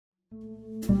Hi,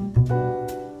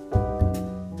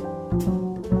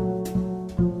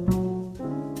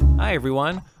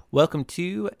 everyone. Welcome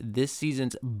to this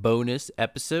season's bonus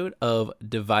episode of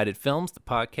Divided Films, the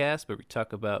podcast where we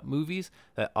talk about movies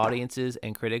that audiences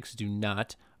and critics do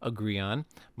not agree on.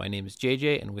 My name is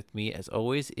JJ, and with me, as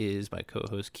always, is my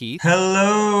co-host Keith.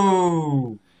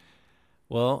 Hello.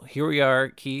 Well, here we are,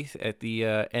 Keith, at the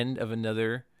end of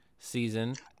another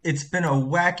season. It's been a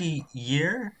wacky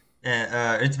year.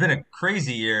 It's been a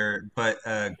crazy year, but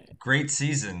a great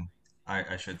season,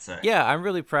 I should say. Yeah, I'm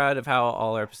really proud of how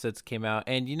all our episodes came out.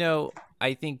 And,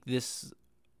 I think this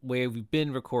way we've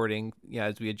been recording,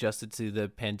 as we adjusted to the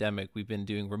pandemic, we've been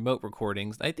doing remote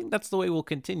recordings. I think that's the way we'll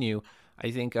continue. I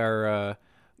think our,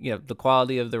 the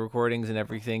quality of the recordings and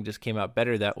everything just came out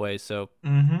better that way. So,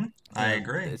 I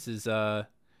agree. This is,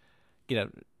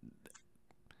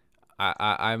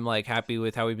 I'm like happy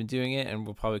with how we've been doing it, and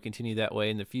we'll probably continue that way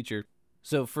in the future.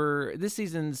 So for this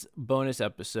season's bonus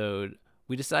episode,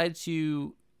 we decided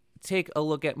to take a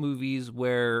look at movies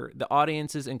where the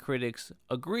audiences and critics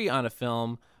agree on a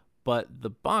film, but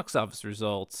the box office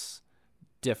results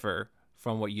differ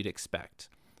from what you'd expect.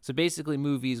 So basically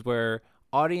movies where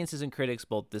audiences and critics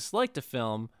both disliked a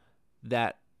film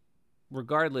that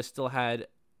regardless still had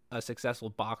a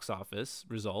successful box office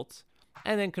result.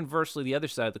 And then conversely, the other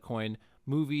side of the coin,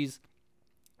 movies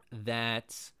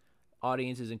that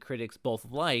audiences and critics both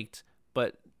liked,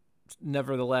 but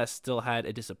nevertheless still had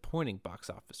a disappointing box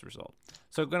office result.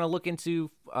 So we're going to look into,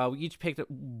 we each picked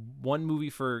one movie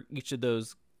for each of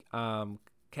those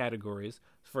categories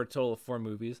for a total of 4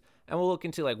 movies. And we'll look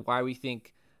into why we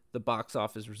think the box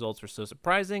office results were so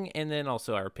surprising, and then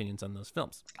also our opinions on those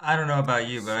films. I don't know about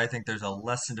you, but I think there's a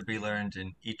lesson to be learned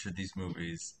in each of these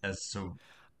movies as to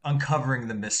uncovering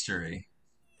the mystery.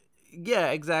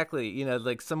 Yeah, exactly.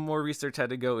 Some more research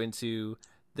had to go into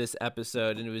this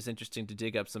episode, and it was interesting to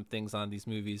dig up some things on these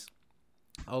movies.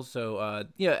 Also,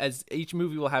 as each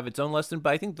movie will have its own lesson,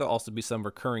 but I think there'll also be some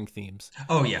recurring themes.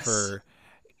 Oh, yes. For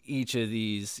each of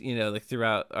these,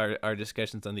 throughout our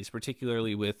discussions on these,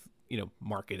 particularly with,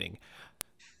 marketing.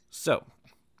 So,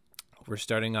 we're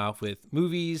starting off with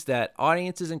movies that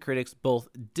audiences and critics both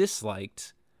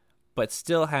disliked, but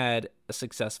still had a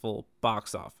successful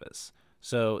box office.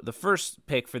 So, the first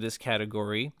pick for this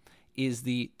category is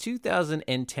the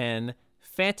 2010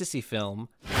 fantasy film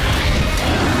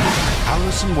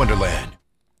Alice in Wonderland.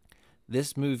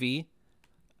 This movie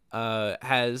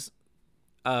has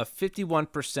a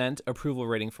 51% approval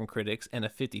rating from critics and a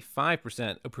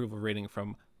 55% approval rating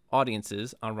from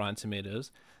audiences on Rotten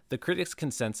Tomatoes. The critics'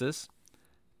 consensus: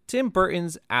 Tim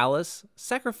Burton's Alice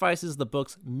sacrifices the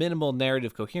book's minimal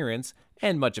narrative coherence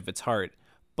and much of its heart,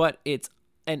 but it's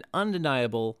an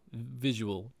undeniable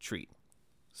visual treat.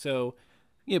 So,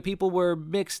 people were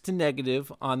mixed to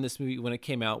negative on this movie when it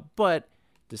came out, but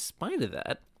despite of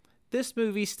that, this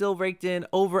movie still raked in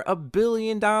over $1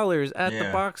 billion at the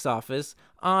box office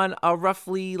on a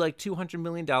roughly $200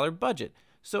 million budget.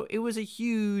 So it was a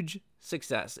huge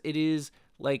success. It is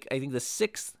I think the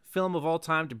 6th film of all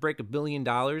time to break $1 billion.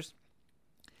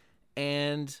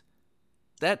 And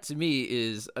that to me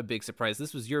is a big surprise.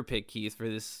 This was your pick, Keith, for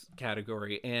this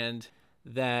category. And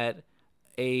that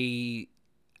a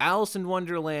Alice in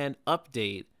Wonderland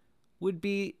update would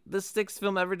be the 6th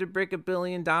film ever to break $1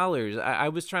 billion. I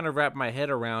was trying to wrap my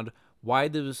head around why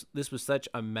this was such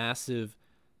a massive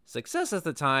success at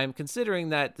the time, considering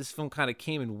that this film kind of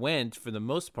came and went for the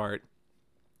most part.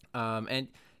 And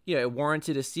it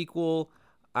warranted a sequel.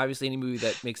 Obviously, any movie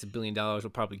that makes $1 billion will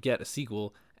probably get a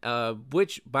sequel,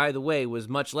 which, by the way, was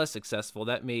much less successful.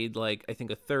 That made, I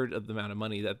think, a third of the amount of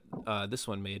money that this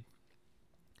one made.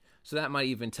 So that might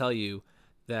even tell you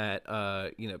that,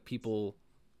 people,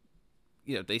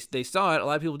 they saw it. A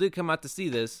lot of people did come out to see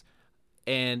this,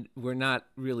 and we're not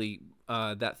really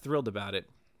that thrilled about it.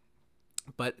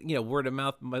 But, word of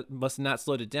mouth must not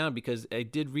slowed it down, because I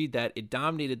did read that it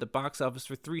dominated the box office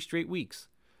for 3 straight weeks.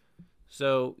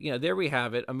 So, there we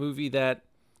have it. A movie that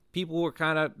people were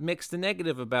kind of mixed to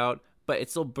negative about, but it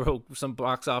still broke some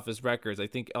box office records. I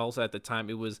think also at the time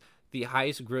it was the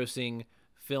highest grossing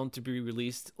film to be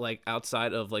released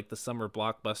outside of the summer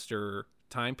blockbuster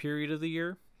time period of the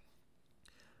year.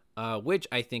 Which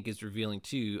I think is revealing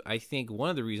too. I think one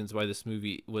of the reasons why this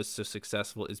movie was so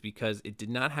successful is because it did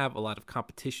not have a lot of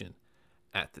competition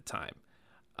at the time.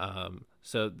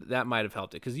 So that might have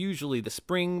helped it, because usually the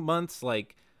spring months,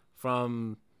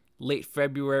 from late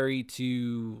February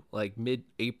to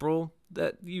mid-April,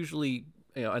 that usually,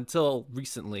 until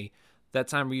recently, that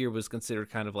time of year was considered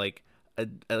kind of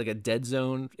a dead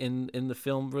zone in the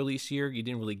film release year. You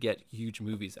didn't really get huge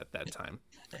movies at that time.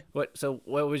 What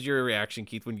was your reaction,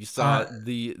 Keith, when you saw Uh,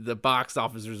 the box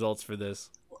office results for this?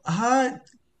 uh,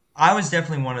 I was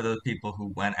definitely one of those people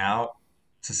who went out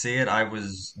to see it. I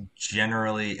was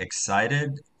generally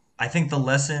excited. I think the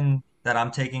lesson that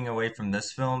I'm taking away from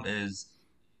this film is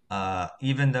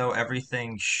even though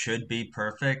everything should be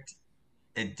perfect,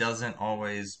 it doesn't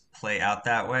always play out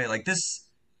that way. Like this,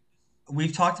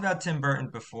 we've talked about Tim Burton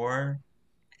before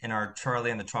in our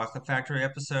Charlie and the Chocolate Factory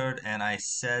episode, and I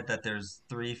said that there's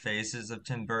three phases of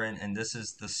Tim Burton, and this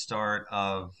is the start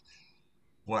of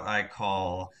what I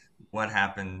call what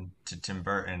happened to Tim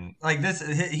Burton. Like this,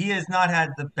 he has not had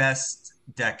the best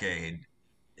decade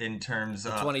in terms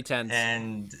The of, 2010s.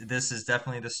 and this is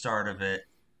definitely the start of it.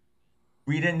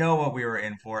 We didn't know what we were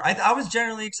in for. I was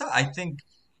generally excited. I think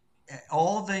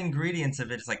all the ingredients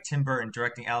of it is like Tim Burton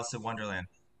directing Alice in Wonderland.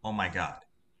 Oh my God.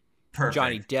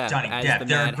 Johnny Perfect. Depp Johnny as the Depp.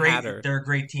 Mad Hatter. They're a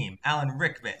great team. Alan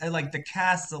Rickman. And like the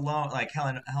cast alone, like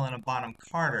Helena Bonham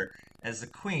Carter as the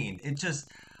Queen. It just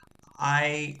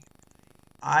I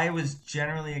I was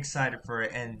generally excited for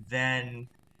it, and then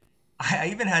I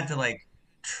even had to like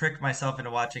trick myself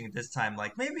into watching it this time.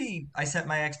 Like maybe I set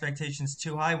my expectations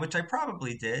too high, which I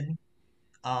probably did.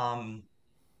 Um,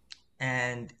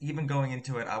 and even going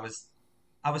into it, I was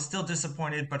still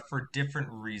disappointed, but for different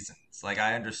reasons. Like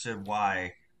I understood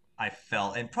why I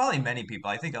felt, and probably many people.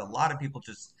 I think a lot of people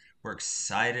just were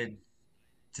excited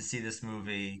to see this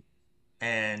movie,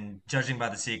 and judging by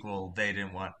the sequel, they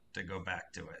didn't want to go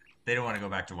back to it. They didn't want to go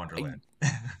back to E- Wonderland.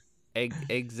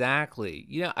 Exactly.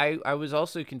 I was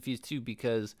also confused too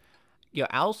because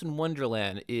Alice in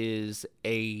Wonderland is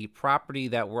a property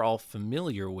that we're all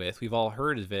familiar with. We've all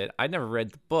heard of it. I never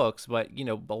read the books, but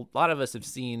a lot of us have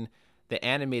seen the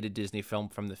animated Disney film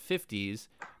from the 50s,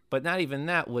 but not even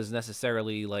that was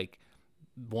necessarily like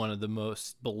one of the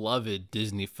most beloved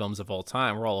Disney films of all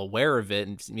time. We're all aware of it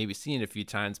and maybe seen it a few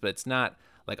times, but it's not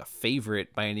like a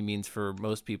favorite by any means for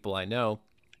most people I know.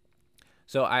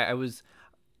 So I was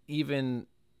even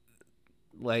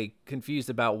like confused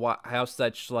about how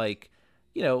such like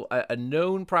a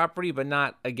known property, but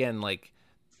not again like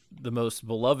the most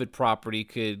beloved property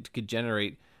could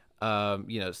generate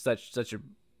such a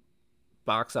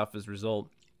box office result.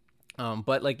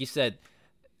 But like you said,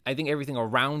 I think everything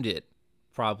around it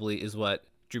probably is what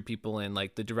drew people in,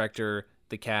 like the director,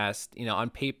 the cast. On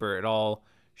paper it all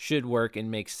should work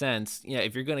and make sense.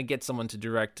 If you're going to get someone to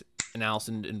direct an Alice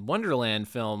in Wonderland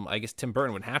film, I guess Tim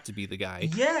Burton would have to be the guy.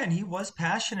 Yeah, and he was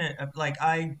passionate. Like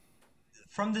I,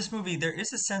 from this movie, there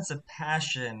is a sense of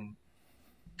passion,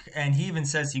 and he even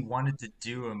says he wanted to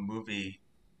do a movie,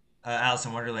 Alice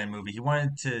in Wonderland movie. He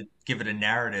wanted to give it a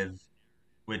narrative,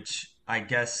 which I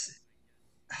guess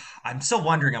I'm still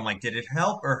wondering. I'm like, did it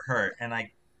help or hurt? And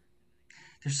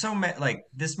there's so many. Like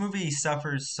this movie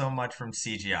suffers so much from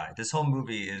CGI. This whole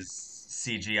movie is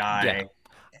Yeah. CGI,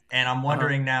 and I'm Uh-huh.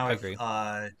 wondering now I if agree.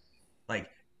 like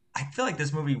I feel like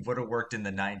this movie would have worked in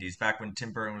the 90s, back when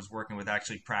Tim Burton was working with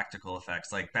actually practical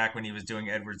effects, like back when he was doing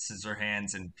Edward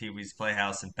Scissorhands and Pee-wee's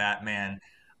Playhouse and Batman.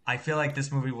 I feel like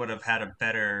this movie would have had a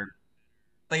better,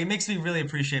 like it makes me really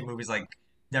appreciate movies like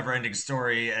Neverending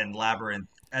Story and Labyrinth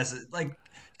as like,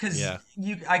 because Yeah.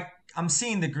 I'm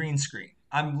seeing the green screen.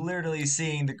 I'm literally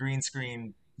seeing the green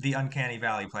screen, the uncanny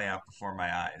valley play out before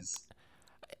my eyes.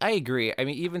 I agree. I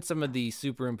mean, even some of the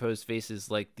superimposed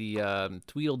faces, like the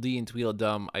Tweedledee and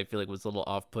Tweedledum, I feel like was a little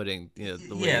off-putting.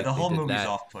 The Yeah, way the they whole did movie's that.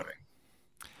 off-putting.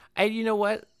 And you know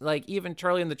what? Like even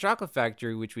Charlie and the Chocolate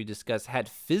Factory, which we discussed, had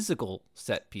physical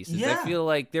set pieces. I Yeah. feel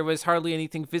like there was hardly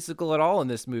anything physical at all in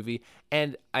this movie,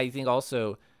 and I think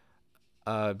also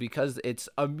because it's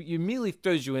immediately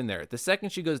throws you in there. The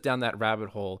second she goes down that rabbit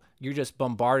hole, you're just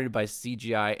bombarded by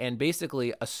CGI and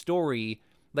basically a story.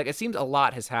 Like it seems a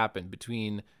lot has happened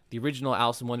between the original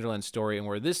Alice in Wonderland story and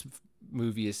where this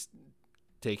movie is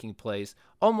taking place.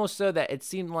 Almost so that it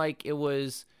seemed like it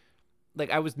was like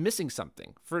I was missing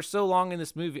something for so long in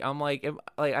this movie. I'm like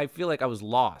I feel like I was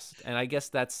lost, and I guess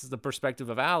that's the perspective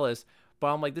of Alice.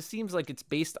 But I'm like, this seems like it's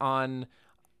based on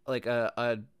like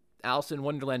a Alice in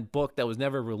Wonderland book that was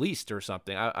never released or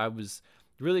something. I was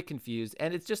really confused,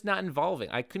 and it's just not involving.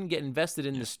 I couldn't get invested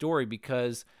in the story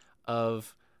because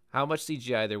of how much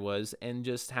CGI there was, and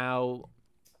just how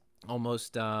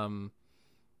almost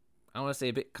I want to say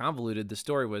a bit convoluted the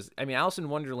story was. I mean, Alice in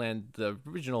Wonderland, the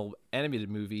original animated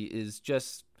movie, is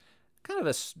just kind of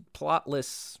a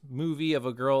plotless movie of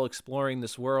a girl exploring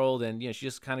this world, and she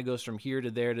just kind of goes from here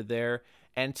to there to there,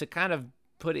 and to kind of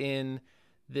put in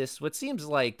this what seems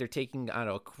like they're taking I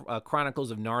don't know a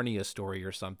Chronicles of Narnia story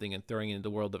or something and throwing it into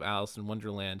the world of Alice in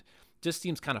Wonderland just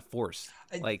seems kind of forced.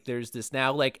 I, Like there's this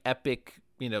now like epic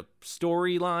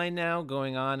storyline now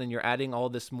going on, and you're adding all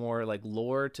this more like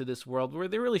lore to this world where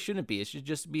there really shouldn't be. It should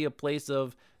just be a place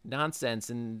of nonsense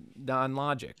and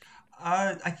non-logic.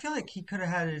 I feel like he could have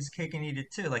had his cake and eat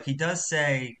it too. Like he does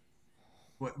say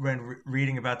when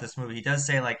reading about this movie, he does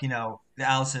say like the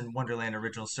Alice in Wonderland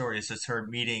original story is just her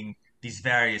meeting these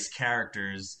various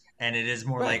characters, and it is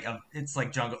more Right. like it's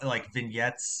like jungle like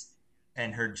vignettes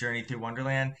and her journey through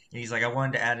Wonderland. And he's like, I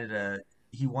wanted to add it a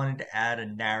he wanted to add a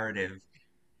narrative,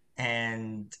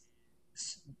 and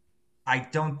I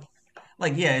don't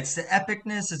like yeah, it's the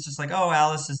epicness. It's just like oh,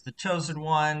 Alice is the chosen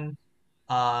one.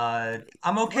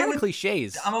 I'm A okay lot of with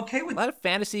cliches. I'm okay A with lot of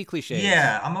fantasy cliches.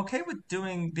 yeah, I'm okay with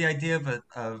doing the idea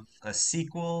of a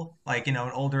sequel, like an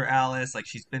older Alice, like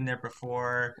she's been there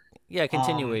before. Yeah, Um,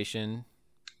 continuation.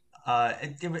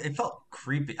 it felt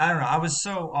creepy. I don't know. I was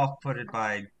so off-putted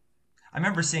by. I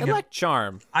remember It seeing a. lacked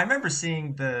charm. I remember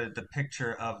seeing the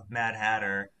picture of Mad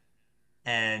Hatter,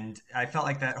 and I felt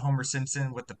like that Homer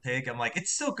Simpson with the pig. I'm like,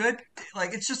 it's still good.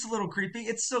 Like it's just a little creepy.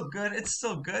 It's still good. It's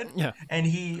still good. Yeah. And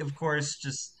he, of course,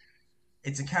 just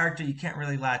it's a character you can't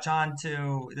really latch on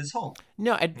to. This whole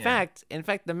No, yeah. in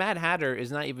fact, the Mad Hatter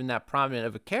is not even that prominent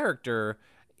of a character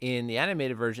in the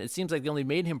animated version. It seems like they only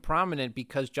made him prominent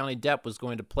because Johnny Depp was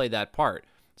going to play that part.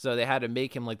 So they had to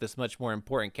make him like this much more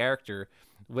important character,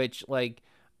 which like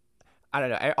I don't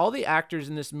know. All the actors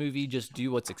in this movie just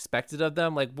do what's expected of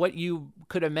them. Like what you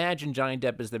could imagine Johnny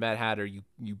Depp as the Mad Hatter, you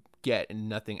get and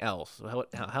nothing else.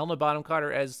 Helena Bonham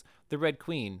Carter as the Red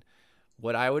Queen,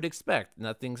 what I would expect.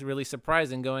 Nothing's really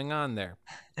surprising going on there.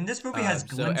 And this movie has So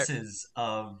glimpses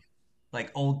of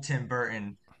like old Tim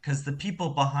Burton because the people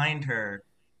behind her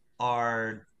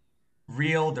are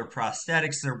real. They're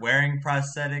prosthetics. They're wearing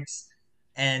prosthetics,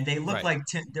 and they look right. like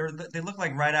they look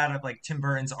like right out of like Tim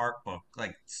Burton's art book,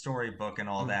 like storybook and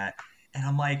all Mm. that. And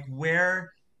I'm like,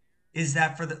 where is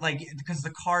that for the like? Because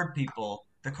the card people,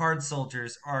 the card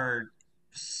soldiers, are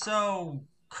so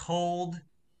cold,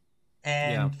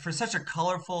 Yeah. and for such a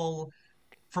colorful,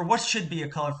 for what should be a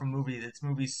colorful movie, this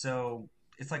movie's so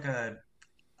it's like a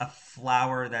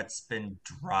flower that's been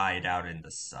dried out in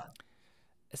the sun.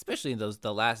 Especially in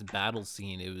the last battle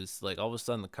scene, it was like all of a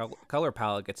sudden the color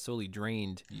palette gets totally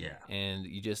drained, Yeah. and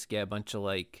you just get a bunch of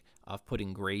like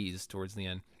off-putting grays towards the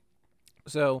end.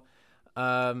 So,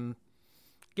 um,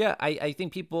 yeah, I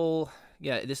think people,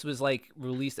 yeah, this was like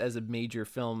released as a major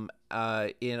film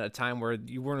in a time where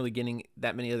you weren't really getting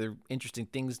that many other interesting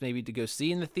things maybe to go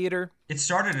see in the theater. It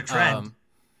started a trend. Um,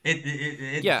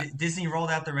 yeah, Disney rolled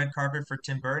out the red carpet for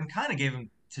Tim Burton, kind of gave him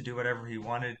to do whatever he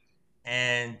wanted,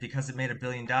 and because it made $1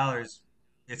 billion,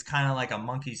 it's kind of like a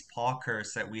monkey's paw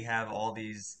curse that we have all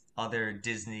these other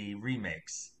Disney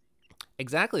remakes.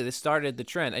 exactly. This started the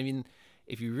trend. I mean,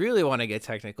 if you really want to get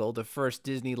technical, the first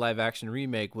Disney live action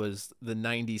remake was the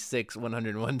 96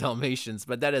 101 Dalmatians,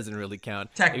 but that doesn't really count.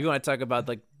 If Tech, you want to talk about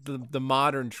like the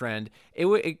modern trend,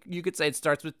 you could say it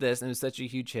starts with this and it's such a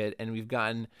huge hit, and we've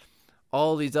gotten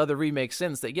all these other remakes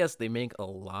since that. Yes, they make a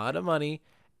lot of money,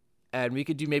 and we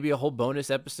could do maybe a whole bonus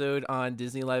episode on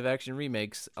Disney live action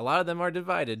remakes. A lot of them are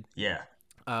divided, yeah.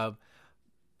 uh,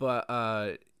 but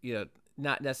you know,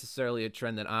 not necessarily a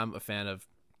trend that I'm a fan of.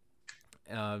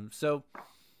 So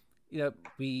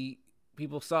we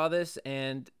people saw this,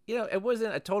 and it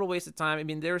wasn't a total waste of time. I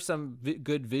mean, there were some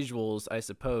good visuals, I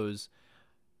suppose,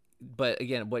 but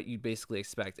again, what you basically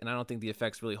expect, and I don't think the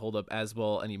effects really hold up as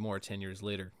well anymore 10 years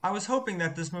later. I was hoping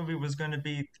that this movie was going to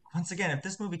be once again if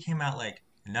this movie came out like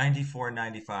 94,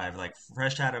 95, like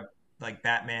fresh out of like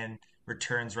Batman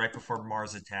Returns right before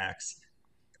Mars attacks,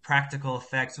 practical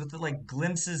effects with the like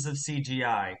glimpses of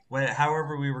CGI.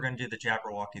 However we were going to do the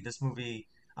Jabberwocky, this movie,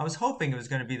 I was hoping it was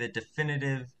going to be the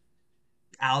definitive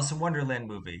Alice in Wonderland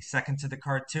movie, second to the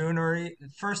cartoon or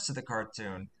first to the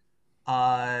cartoon.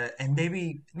 And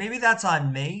maybe that's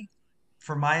on me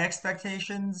for my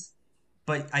expectations,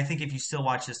 but I think if you still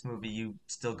watch this movie, you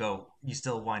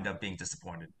still wind up being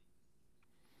disappointed.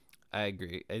 I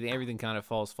agree. I think everything kind of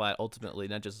falls flat ultimately,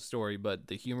 not just the story, but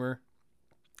the humor.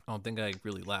 I don't think I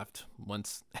really laughed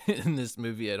once in this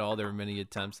movie at all. There were many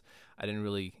attempts. I didn't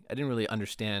really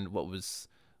understand what was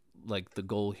like the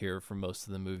goal here for most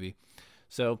of the movie.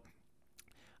 So,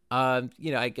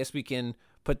 I guess we can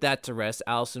put that to rest.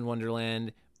 Alice in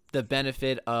Wonderland, the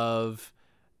benefit of,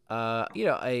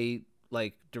 a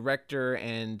like director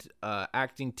and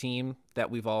acting team that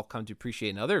we've all come to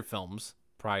appreciate in other films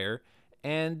prior,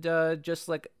 and just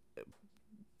like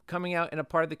coming out in a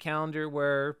part of the calendar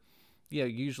where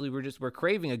usually we're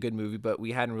craving a good movie, but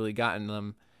we hadn't really gotten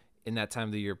them in that time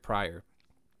of the year prior.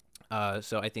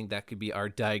 So I think that could be our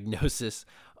diagnosis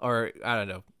or I don't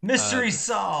know. Mystery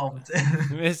solved.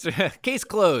 Mr. Case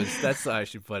closed. That's how I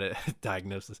should put it.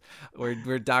 Diagnosis.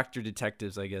 We're doctor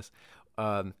detectives, I guess.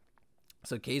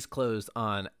 So case closed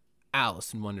on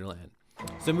Alice in Wonderland.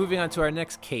 So moving on to our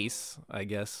next case, I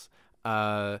guess,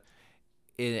 and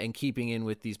keeping in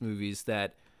with these movies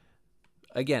that,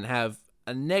 again, have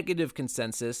a negative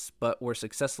consensus, but were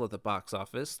successful at the box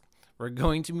office. We're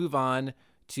going to move on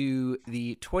to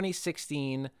the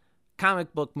 2016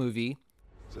 comic book movie.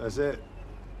 So that's it?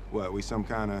 What, we some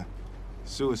kind of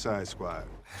Suicide Squad?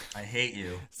 I hate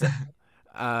you.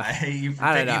 I hate you for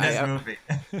I picking don't know. this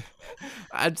movie.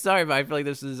 I'm sorry, but I feel like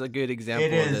this is a good example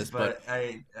It is, of this. but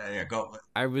yeah, go.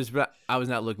 I was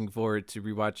not looking forward to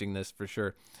rewatching this for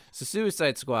sure. So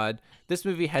Suicide Squad, this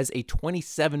movie has a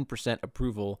 27%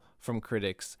 approval from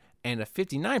critics and a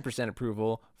 59%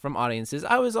 approval from audiences.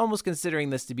 I was almost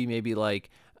considering this to be maybe like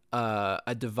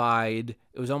a divide.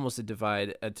 It was almost a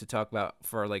divide to talk about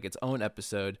for like its own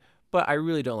episode, but I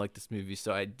really don't like this movie,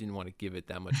 so I didn't want to give it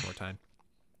that much more time.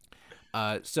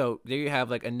 So there you have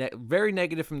like a very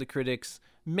negative from the critics,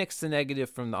 mixed to negative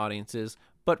from the audiences.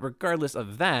 But regardless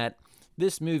of that,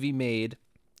 this movie made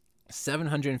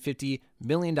 $750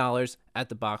 million at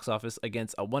the box office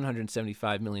against a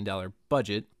 $175 million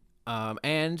budget.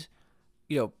 And,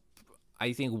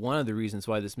 I think one of the reasons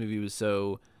why this movie was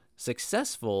so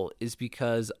successful is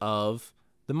because of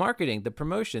the marketing, the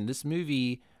promotion. This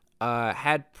movie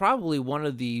had probably one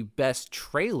of the best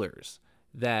trailers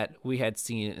that we had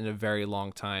seen in a very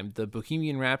long time. The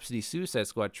Bohemian Rhapsody Suicide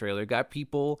Squad trailer got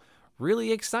people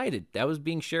really excited. That was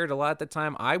being shared a lot at the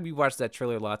time. I rewatched that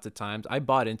trailer lots of times. I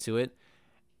bought into it.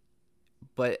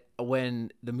 But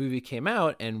when the movie came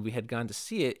out and we had gone to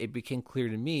see it, it became clear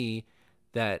to me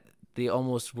that they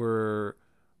almost were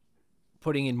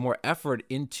putting in more effort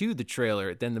into the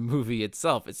trailer than the movie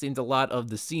itself. It seemed a lot of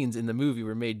the scenes in the movie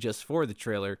were made just for the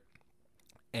trailer.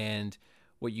 And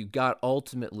what you got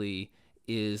ultimately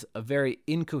is a very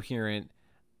incoherent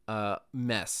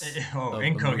mess.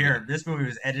 Incoherent. This movie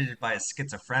was edited by a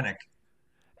schizophrenic.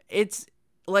 It's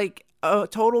like a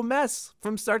total mess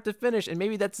from start to finish. And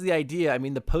maybe that's the idea. I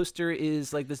mean, the poster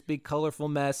is like this big colorful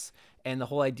mess, and the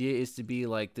whole idea is to be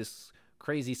like this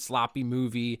crazy sloppy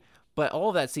movie. But all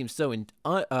of that seems so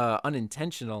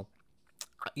unintentional.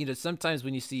 Sometimes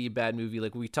when you see a bad movie,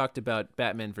 like we talked about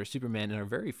Batman vs Superman in our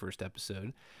very first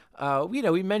episode,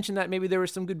 we mentioned that maybe there were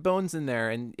some good bones in there,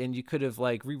 and you could have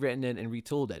like rewritten it and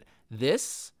retooled it.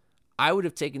 This, I would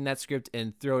have taken that script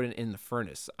and thrown it in the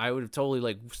furnace. I would have totally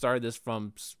like started this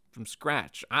from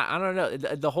scratch. I don't know.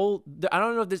 I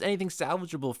don't know if there's anything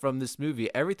salvageable from this movie.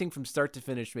 Everything from start to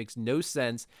finish makes no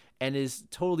sense and is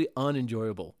totally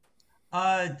unenjoyable.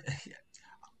 I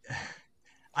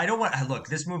don't want. Look,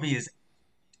 this movie is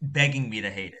begging me to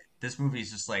hate it. This movie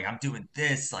is just like, I'm doing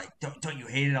this. Like, don't you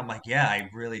hate it? I'm like, yeah, I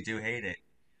really do hate it.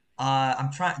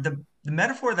 I'm trying. The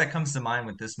metaphor that comes to mind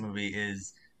with this movie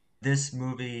is this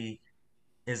movie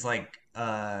is like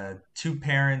two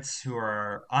parents who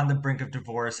are on the brink of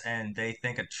divorce, and they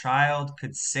think a child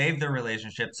could save their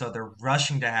relationship, so they're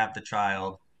rushing to have the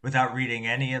child without reading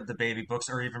any of the baby books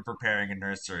or even preparing a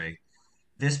nursery.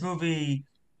 This movie,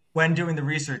 when doing the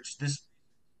research, this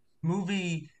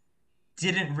movie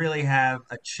didn't really have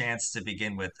a chance to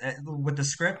begin with. With the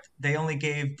script, they only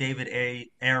gave David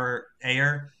Ayer,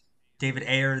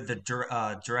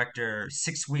 the director,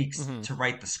 6 weeks to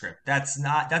write the script. That's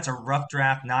a rough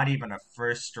draft, not even a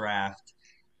first draft.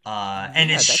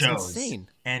 And it shows. Insane.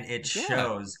 And it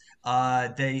shows.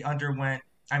 They underwent.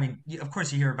 I mean, of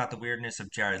course, you hear about the weirdness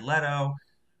of Jared Leto,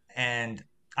 and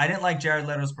I didn't like Jared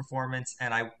Leto's performance,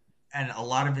 and a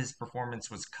lot of his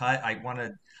performance was cut. I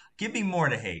wanted give me more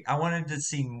to hate. I wanted to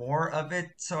see more of it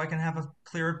so I can have a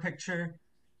clearer picture.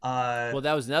 Well,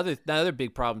 that was another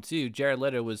big problem too. Jared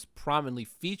Leto was prominently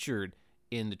featured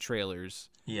in the trailers.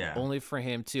 Yeah. Only for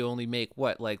him to only make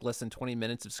less than 20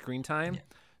 minutes of screen time. Yeah.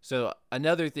 So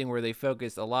another thing where they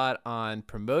focused a lot on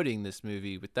promoting this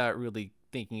movie without really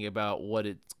thinking about what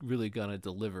it's really gonna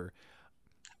deliver.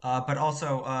 But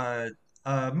also,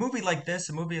 a movie like this,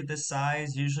 a movie of this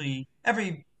size, usually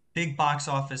every big box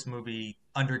office movie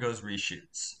undergoes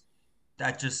reshoots.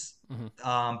 That just,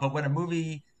 but when a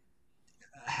movie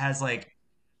has like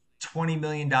 $20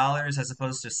 million as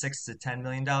opposed to $6 to $10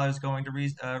 million going to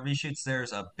reshoots,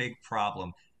 there's a big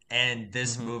problem. And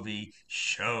this movie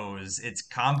shows it's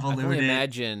convoluted. I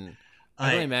can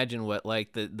only imagine what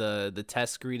like the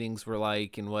test screenings were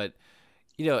like, and what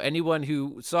anyone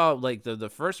who saw like the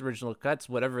first original cuts,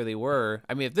 whatever they were.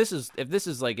 I mean, if this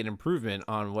is like an improvement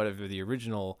on whatever the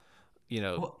original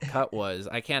Well, cut was.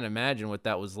 I can't imagine what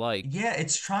that was like. yeah,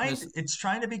 This it's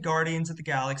trying to be Guardians of the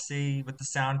Galaxy with the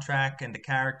soundtrack and the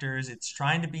characters. It's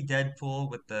trying to be Deadpool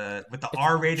with the it's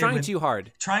R-rated, trying with too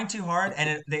hard. trying too hard,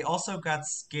 and they also got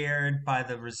scared by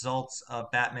the results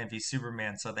of Batman v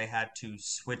Superman, so they had to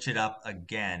switch it up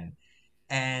again.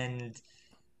 And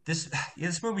this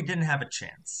this movie didn't have a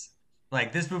chance.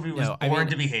 Like, this movie was No, I born mean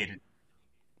to be hated.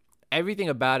 everything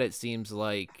about it seems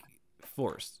like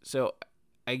forced. So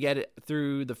I get it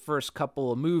through the first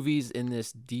couple of movies in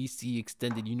this DC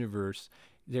extended universe.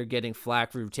 They're getting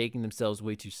flack for taking themselves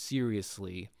way too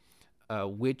seriously,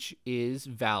 which is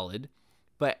valid.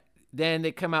 But then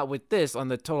they come out with this on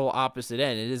the total opposite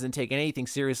end. It doesn't take anything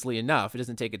seriously enough. It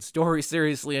doesn't take its story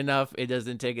seriously enough. It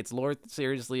doesn't take its lore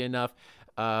seriously enough.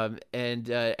 And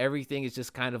everything is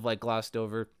just kind of like glossed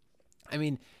over. I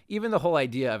mean, even the whole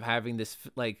idea of having this,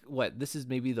 like, this is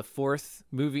maybe the fourth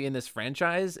movie in this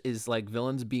franchise is like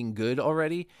villains being good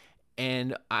already.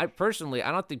 And I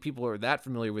don't think people are that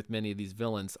familiar with many of these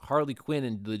villains. Harley Quinn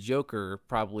and the Joker,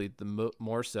 probably the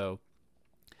more so.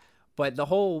 But the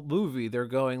whole movie, they're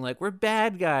going like, we're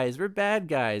bad guys,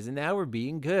 and now we're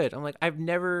being good. I'm like, I've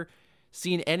never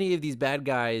seen any of these bad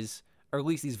guys, or at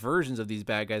least these versions of these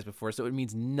bad guys before, so it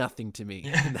means nothing to me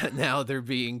that now they're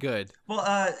being good. Well,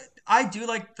 I do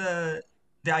like the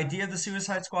idea of the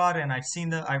Suicide Squad, and I've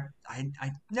seen I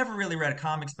never really read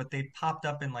comics, but they popped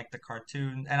up in like the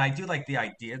cartoon, and I do like the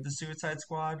idea of the Suicide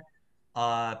Squad.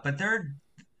 But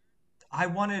I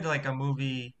wanted like a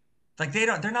movie, like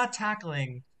they're not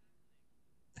tackling,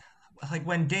 like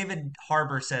when David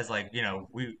Harbour says, like,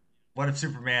 what if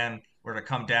Superman were to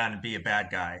come down and be a bad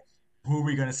guy? Who are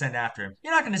we going to send after him?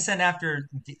 You're not going to send after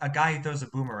a guy who throws a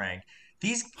boomerang.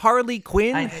 These Harley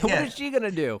Quinn? What Yeah, is she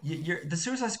gonna do? the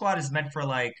Suicide Squad is meant for,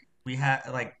 like, we have,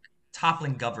 like,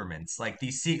 toppling governments, like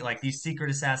these secret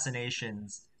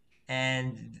assassinations,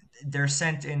 and they're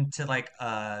sent into like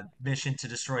a mission to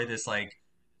destroy this. Like,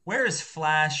 where is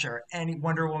Flash or any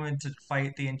Wonder Woman to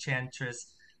fight the Enchantress?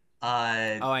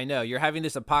 Uh, Oh, I know. You're having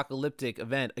this apocalyptic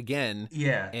event again,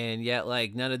 yeah. and yet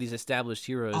like none of these established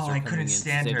heroes Oh, are I coming couldn't in to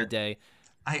stand save the her. day.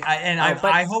 But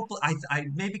I hope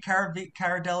maybe Cara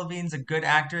Delevingne's a good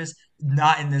actress,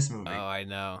 not in this oh, movie. I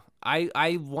know.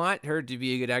 I want her to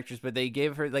be a good actress, but they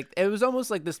gave her like it was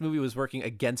almost like this movie was working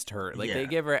against her. Like they Yeah.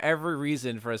 gave her every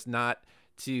reason for us not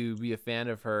to be a fan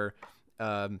of her.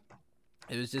 Um,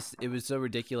 it was so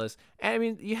ridiculous. And I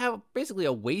mean, you have basically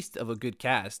a waste of a good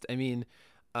cast. I mean,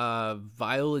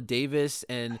 Viola Davis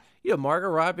and Margot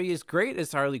Robbie is great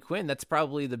as Harley Quinn. That's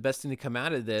probably the best thing to come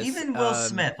out of this. Even Will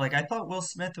Smith, like, I thought Will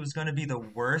Smith was going to be the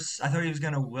worst. I thought he was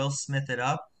going to Will Smith it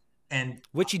up, and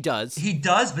Which he does. he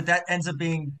does, but that ends up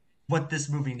being what this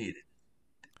movie needed.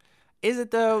 Is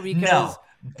it though? No, Because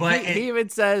but he even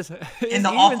says he in the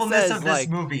even awfulness says of this like,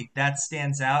 movie, that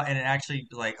stands out, and it actually,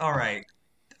 like, all right,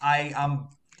 I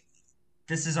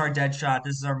this is our Deadshot.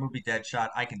 This is our movie Deadshot.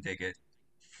 I can dig it,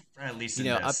 at least in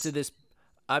up to this.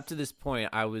 this point,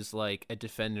 I was like a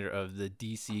defender of the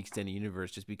DC extended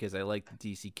universe just because I like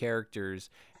the DC characters,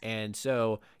 and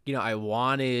so I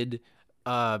wanted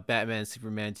Batman,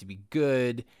 Superman to be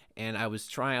good, and I was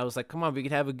like, come on, we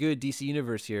could have a good DC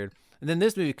universe here. And then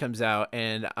this movie comes out,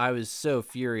 and I was so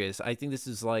furious. I think this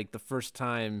is like the first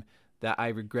time that I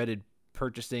regretted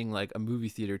purchasing like a movie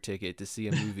theater ticket to see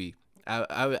a movie.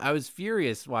 I was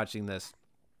furious watching this,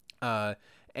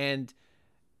 and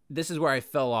this is where I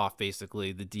fell off,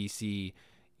 basically, the DC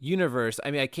universe.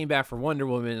 I mean, I came back for Wonder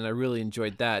Woman, and I really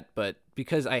enjoyed that, but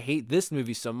because I hate this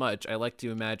movie so much, I like to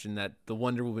imagine that the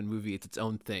Wonder Woman movie is its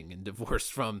own thing and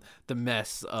divorced from the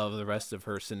mess of the rest of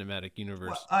her cinematic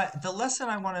universe. Well, the lesson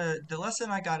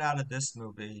I got out of this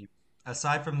movie,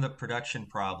 aside from the production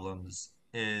problems,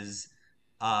 is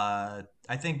I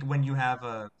think when you have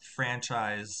a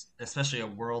franchise, especially a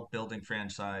world building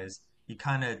franchise, you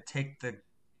kind of take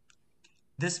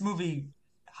this movie,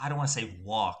 I don't want to say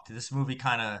walked. This movie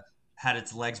kind of had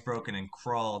its legs broken and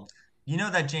crawled. You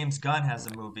know that James Gunn has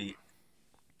a movie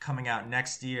coming out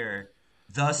next year,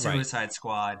 The Right. Suicide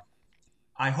Squad.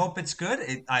 I hope it's good.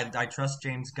 I trust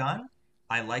James Gunn.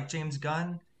 I like James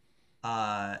Gunn.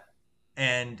 Uh,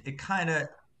 and it kind of,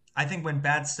 I think when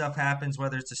bad stuff happens,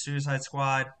 whether it's the Suicide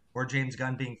Squad or James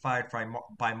Gunn being fired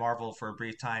by Marvel for a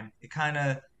brief time, it kind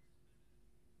of,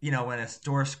 when a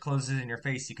door closes in your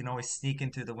face, you can always sneak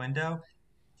in through the window.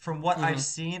 From what I've Hmm.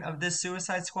 seen of this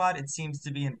Suicide Squad, it seems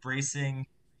to be embracing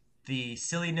the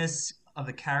silliness of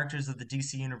the characters of the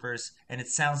DC universe, and it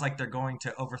sounds like they're going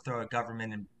to overthrow a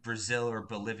government in Brazil or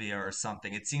Bolivia or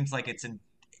something. It seems like it's in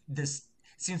this.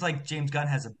 It seems like James Gunn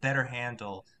has a better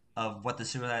handle of what the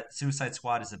Suicide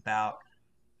Squad is about.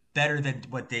 better than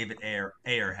what David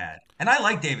Ayer had. And I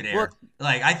like David Well, Ayer.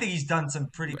 Like, I think he's done some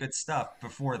pretty good stuff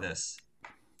before this.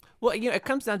 well, it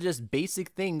comes down to just basic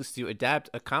things to adapt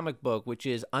a comic book, which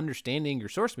is understanding your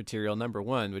source material, number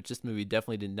one, which this movie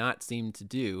definitely did not seem to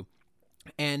do,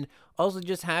 and also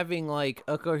just having like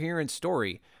a coherent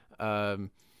story.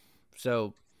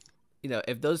 So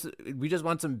if those, we just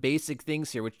want some basic things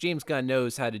here, which James Gunn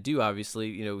knows how to do.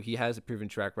 Obviously, he has a proven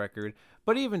track record.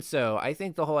 But even so, I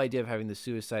think the whole idea of having the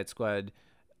Suicide Squad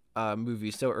movie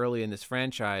so early in this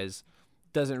franchise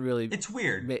doesn't really, It's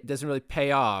weird. doesn't really pay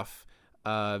off.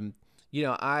 I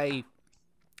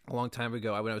a long time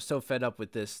ago, when I was so fed up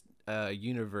with this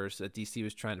universe that DC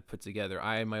was trying to put together,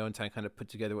 I in my own time kind of put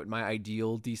together what my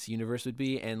ideal DC universe would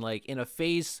be, and like in a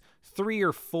phase 3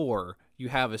 or 4, you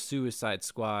have a Suicide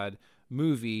Squad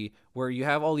movie where you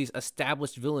have all these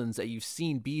established villains that you've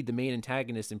seen be the main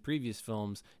antagonists in previous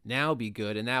films now be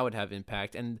good, and that would have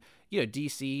impact. And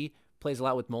DC plays a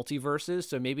lot with multiverses,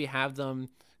 so maybe have them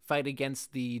fight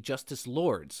against the Justice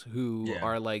Lords, who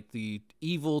are like the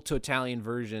evil totalitarian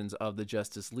versions of the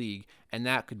Justice League, and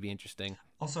that could be interesting.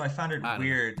 Also, I found it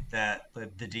weird that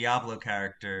the Diablo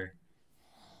character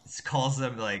calls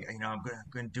them like, I'm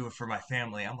going to do it for my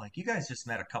family. I'm like, you guys just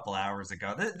met a couple hours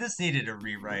ago. This needed a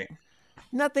rewrite.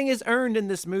 Nothing is earned in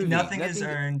this movie. Nothing is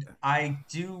earned. I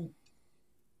do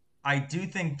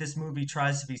think this movie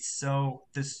tries to be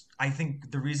I think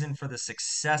the reason for the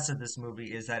success of this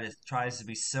movie is that it tries to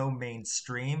be so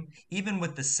mainstream, even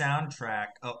with the soundtrack.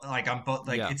 Like I'm both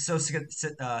like it's so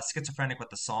schizophrenic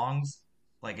with the songs.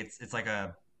 Like it's like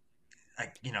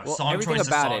song choice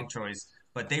to song choice,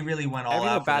 but they really went all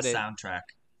out for the soundtrack.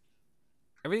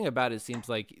 Everything about it seems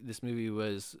like this movie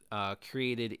was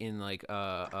created in like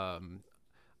a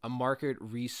market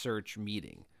research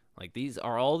meeting. Like these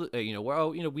are all,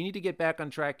 we need to get back on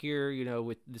track here,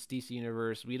 with this DC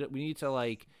universe. We need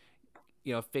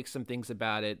to fix some things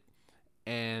about it.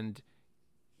 And,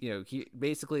 he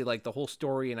basically like the whole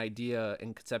story and idea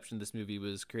and conception of this movie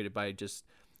was created by just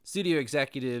studio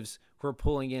executives who are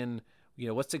pulling in,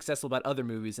 what's successful about other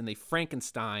movies, and they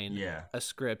Frankenstein a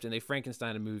script and they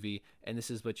Frankenstein a movie, and this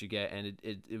is what you get. And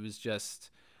it was just,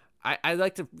 I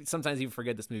like to sometimes even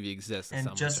forget this movie exists.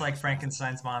 And just like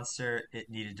Frankenstein's monster, it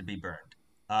needed to be burned.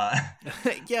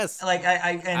 Yes.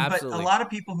 But a lot of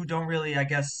people who don't really, I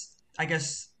guess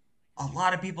a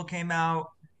lot of people came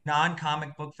out.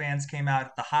 Non-comic book fans came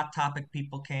out. The Hot Topic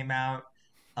people came out.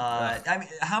 I mean,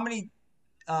 how many?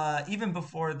 Even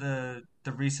before the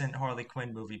recent Harley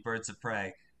Quinn movie, Birds of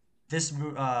Prey, this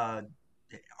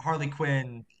Harley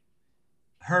Quinn,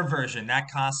 her version, that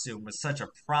costume was such a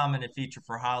prominent feature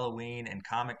for Halloween and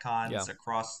Comic Cons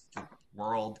across the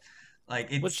world.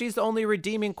 Well, she's the only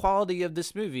redeeming quality of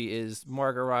this movie is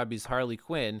Margot Robbie's Harley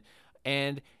Quinn.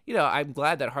 And, I'm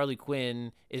glad that Harley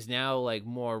Quinn is now like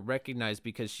more recognized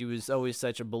because she was always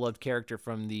such a beloved character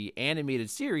from the animated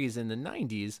series in the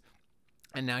 90s.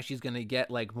 And now she's going to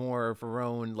get like more of her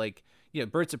own, like,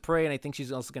 Birds of Prey. And I think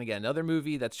she's also going to get another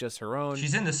movie that's just her own.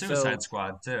 She's in the Suicide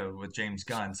Squad too with James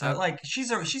Gunn. So she's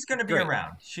going to be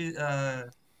around. She's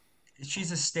a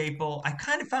staple. I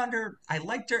kind of I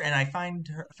liked her, and I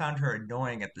found her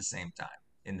annoying at the same time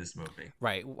in this movie.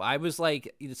 Right. I was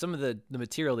like, some of the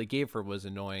material they gave her was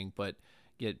annoying, but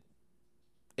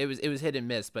it was hit and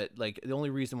miss. But like the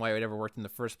only reason why it ever worked in the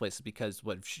first place is because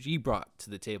what she brought to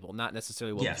the table, not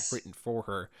necessarily what was written for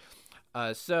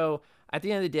her. So at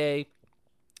the end of the day,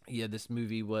 this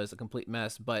movie was a complete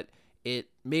mess, but it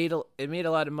made a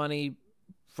lot of money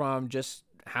from just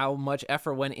how much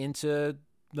effort went into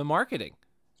the marketing,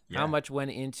 how much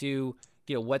went into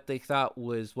what they thought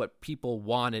was what people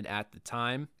wanted at the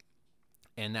time,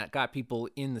 and that got people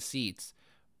in the seats.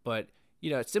 But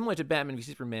similar to Batman v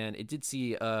Superman, it did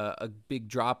see a big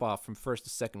drop off from first to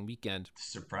second weekend.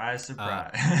 Surprise.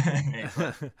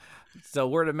 So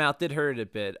word of mouth did hurt it a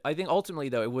bit. I think ultimately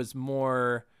though it was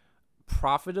more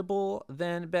profitable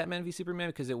than Batman v Superman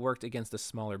because it worked against a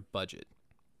smaller budget.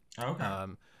 Okay.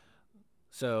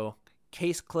 So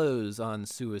case closed on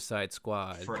Suicide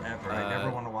Squad. Forever. I never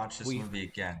want to watch this movie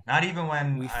again. Not even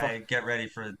when I get ready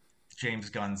for James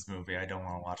Gunn's movie. I don't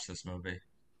want to watch this movie.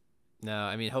 No,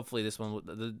 I mean, hopefully this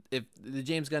one, if the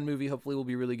James Gunn movie, hopefully will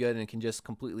be really good and can just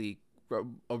completely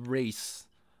erase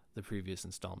the previous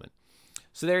installment.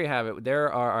 So there you have it.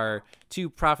 There are our two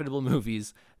profitable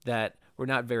movies that were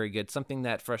not very good. Something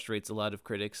that frustrates a lot of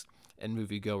critics and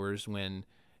moviegoers when,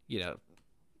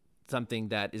 something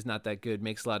that is not that good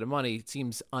makes a lot of money. It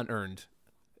seems unearned,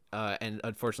 and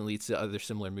unfortunately leads to other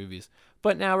similar movies.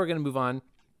 But now we're going to move on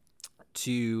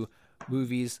to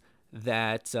movies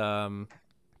that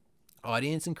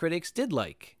audience and critics did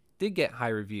like did get high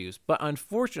reviews, but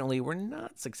unfortunately were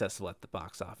not successful at the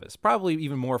box office. Probably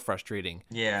even more frustrating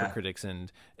for critics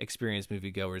and experienced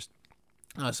moviegoers.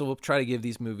 So we'll try to give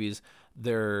these movies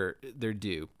their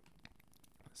due.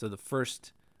 So the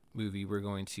first movie we're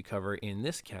going to cover in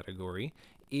this category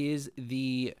is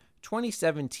the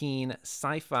 2017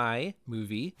 sci-fi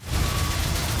movie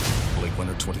Blade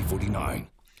Runner 2049.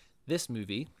 This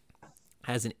movie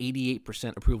has an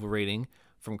 88% approval rating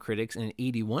from critics and an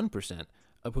 81%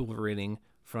 approval rating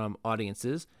from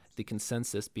audiences, the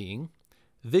consensus being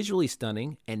visually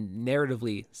stunning and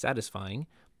narratively satisfying.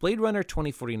 Blade Runner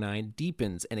 2049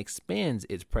 deepens and expands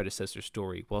its predecessor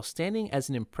story while standing as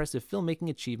an impressive filmmaking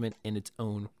achievement in its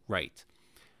own right.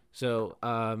 So,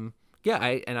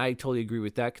 I totally agree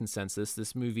with that consensus.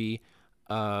 This movie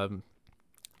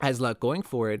has a lot going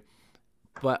for it,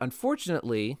 but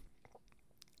unfortunately,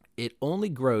 it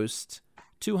only grossed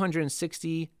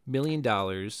 $260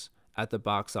 million at the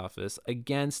box office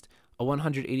against a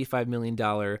 $185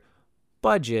 million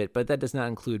budget, but that does not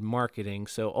include marketing.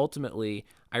 So ultimately,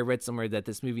 I read somewhere that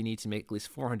this movie needs to make at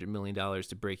least $400 million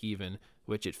to break even,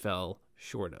 which it fell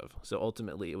short of. So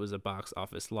ultimately, it was a box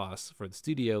office loss for the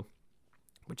studio,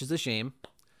 which is a shame.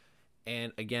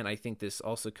 And again, I think this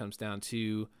also comes down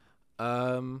to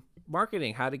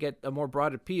marketing, how to get a more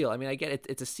broad appeal. I mean, I get it.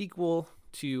 It's a sequel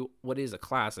to what is a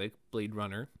classic, Blade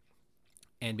Runner,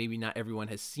 and maybe not everyone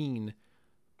has seen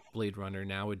Blade Runner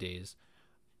nowadays,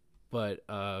 but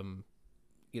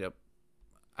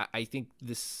I think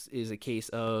this is a case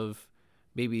of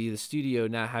maybe the studio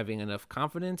not having enough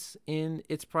confidence in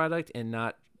its product and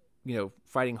not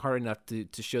fighting hard enough to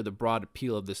show the broad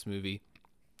appeal of this movie,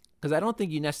 because I don't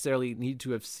think you necessarily need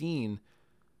to have seen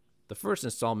the first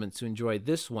installment to enjoy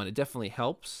this one. It definitely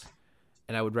helps,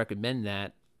 and I would recommend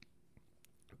that.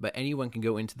 But anyone can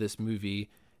go into this movie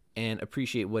and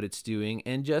appreciate what it's doing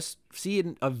and just see it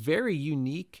in a very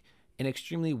unique and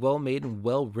extremely well-made and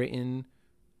well-written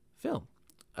film.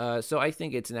 So I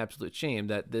think it's an absolute shame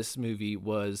that this movie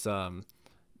was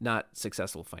not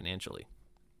successful financially.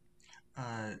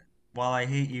 While I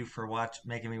hate you for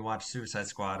making me watch Suicide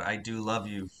Squad, I do love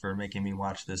you for making me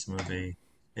watch this movie.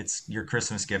 It's your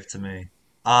Christmas gift to me.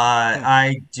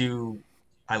 I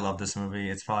love this movie.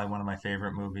 It's probably one of my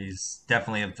favorite movies,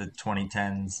 definitely of the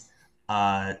 2010s.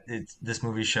 This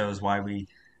movie shows why we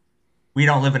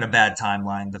don't live in a bad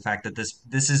timeline. The fact that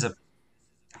this is a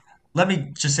let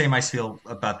me just say my spiel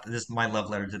about this, my love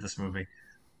letter to this movie.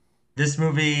 This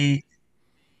movie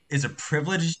is a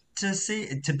privilege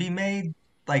to be made.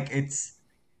 Like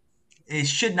it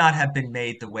should not have been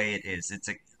made the way it is.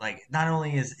 Not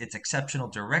only is it's exceptional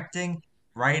directing,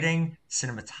 writing,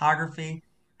 cinematography,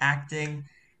 acting,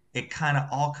 it kind of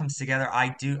all comes together.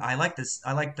 I like this.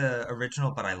 I like the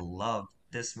original, but I love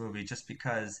this movie just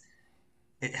because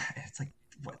it's like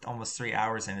almost 3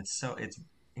 hours, and it's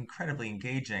incredibly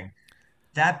engaging.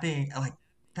 That being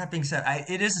said,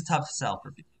 it is a tough sell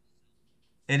for me.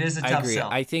 It is a tough sell.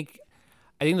 I think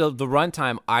the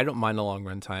runtime, I don't mind the long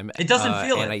runtime. It doesn't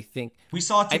feel it. And I think we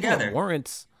saw it together.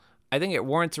 I think it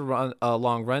warrants a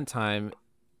long runtime,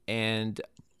 and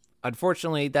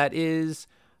unfortunately, that is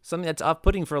something that's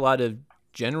off-putting for a lot of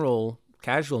general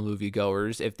casual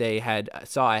moviegoers. If they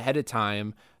saw ahead of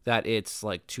time that it's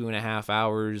like 2.5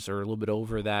 hours or a little bit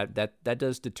over that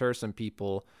does deter some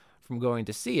people from going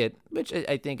to see it, which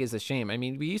I think is a shame. I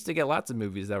mean, we used to get lots of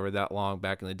movies that were that long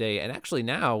back in the day, and actually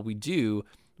now we do,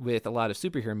 with a lot of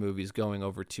superhero movies going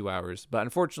over 2 hours. But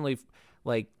unfortunately,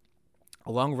 like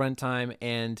a long runtime,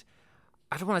 and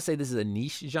I don't want to say this is a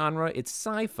niche genre, it's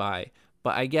sci-fi,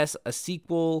 but I guess a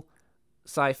sequel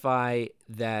sci-fi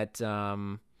that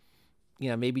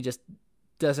maybe just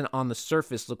doesn't on the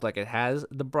surface look like it has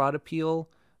the broad appeal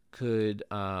could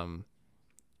not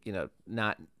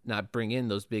bring in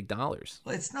those big dollars.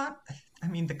 Well, it's not. I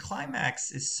mean, the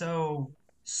climax is so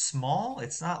small.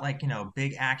 It's not like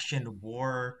big action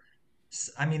war.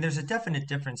 I mean, there's a definite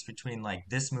difference between like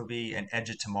this movie and Edge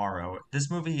of Tomorrow.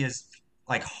 This movie is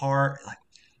like hard, like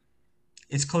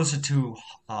it's closer to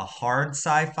hard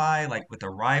sci-fi, like with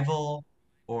Arrival,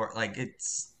 or like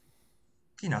it's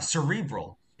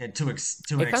cerebral to an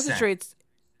extent.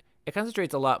 It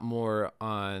concentrates a lot more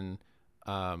on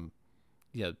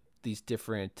these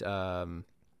different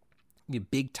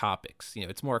big topics.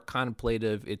 It's more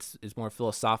contemplative. It's more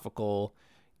philosophical.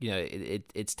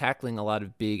 It's tackling a lot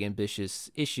of big, ambitious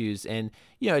issues, and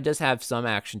it does have some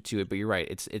action to it. But you're right.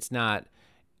 It's not.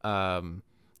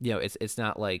 It's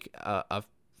not like a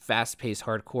fast-paced,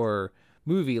 hardcore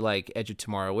movie like Edge of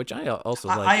Tomorrow, which I also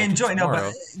like. I enjoy. No,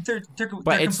 but they're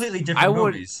completely different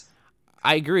movies.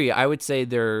 I agree. I would say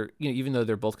they're, even though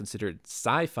they're both considered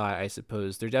sci-fi, I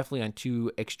suppose, they're definitely on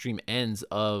two extreme ends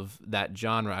of that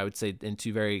genre. I would say in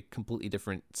two very completely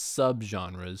different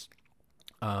sub-genres.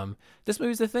 This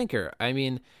movie's a thinker. I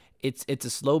mean, it's a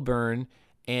slow burn.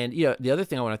 And, the other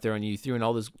thing I want to throw in, you threw in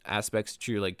all those aspects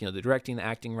true, like, the directing, the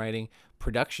acting, writing,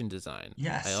 production design.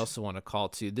 Yes. I also want to call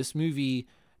to this movie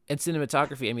and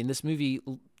cinematography. I mean, this movie,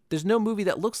 there's no movie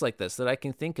that looks like this that I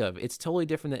can think of. It's totally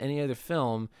different than any other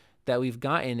film that we've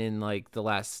gotten in like the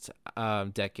last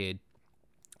decade.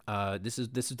 This is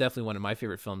definitely one of my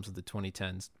favorite films of the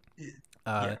 2010s.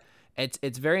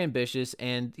 It's very ambitious,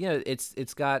 and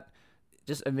it's got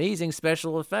just amazing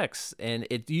special effects, and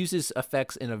it uses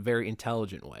effects in a very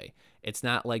intelligent way. It's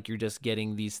not like you're just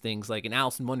getting these things like in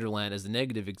Alice in Wonderland as a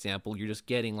negative example. You're just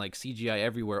getting like CGI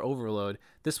everywhere overload.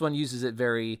 This one uses it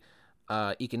very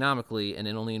economically and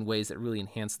only in ways that really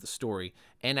enhance the story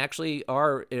and actually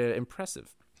are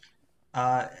impressive.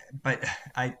 But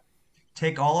I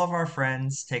take all of our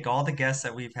friends, take all the guests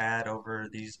that we've had over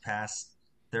these past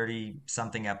 30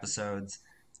 something episodes,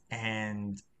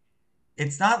 and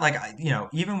it's not like,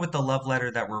 even with the love letter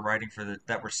that we're writing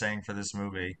that we're saying for this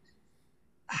movie,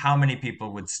 how many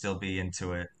people would still be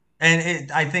into it? And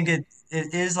I think it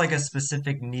is like a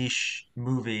specific niche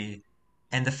movie,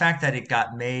 and the fact that it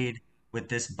got made with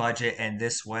this budget and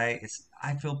this way,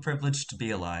 I feel privileged to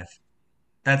be alive.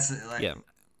 That's like, Yeah.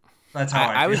 That's how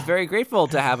I I feel. was very grateful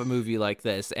to have a movie like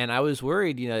this, and I was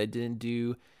worried, it didn't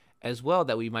do as well,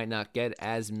 that we might not get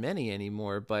as many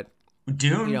anymore. But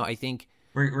Dune. I think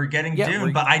We're getting Yeah, Dune,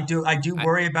 we're- but I do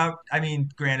worry about. I mean,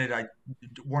 granted,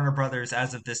 Warner Brothers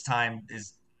as of this time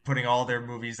is putting all their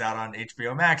movies out on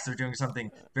HBO Max. They're doing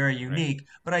something very unique,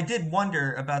 but I did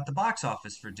wonder about the box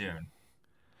office for Dune.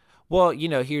 well,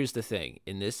 here's the thing: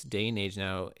 in this day and age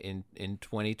now, in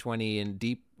 2020 and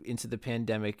deep into the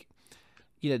pandemic,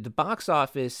 the box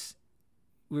office.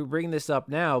 We're bringing this up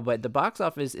now, but the box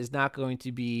office is not going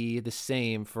to be the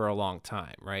same for a long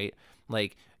time, right?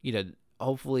 Like,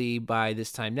 hopefully by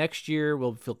this time next year,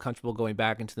 we'll feel comfortable going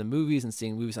back into the movies and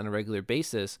seeing movies on a regular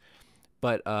basis.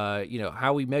 But,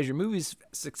 how we measure movies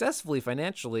successfully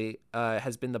financially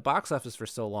has been the box office for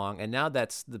so long. And now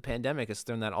the pandemic has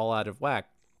thrown that all out of whack.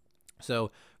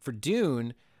 So for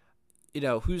Dune,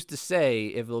 who's to say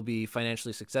if it'll be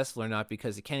financially successful or not,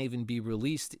 because it can't even be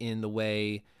released in the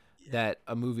way that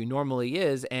a movie normally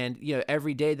is. And,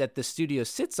 every day that the studio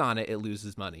sits on it, it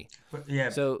loses money. But yeah,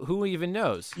 So who even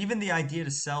knows? even the idea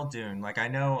to sell Dune, like I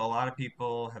know a lot of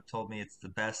people have told me it's the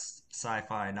best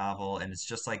sci-fi novel and it's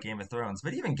just like Game of Thrones,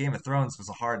 but even Game of Thrones was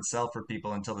a hard sell for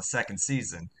people until the second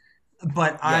season.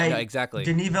 But Yeah, no, exactly.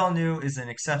 Denis Villeneuve is an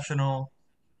exceptional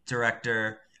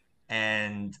director,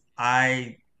 and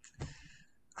I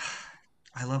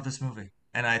love this movie.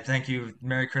 And I thank you.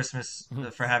 Merry Christmas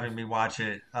for having me watch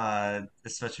it,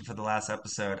 especially for the last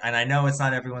episode. And I know it's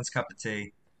not everyone's cup of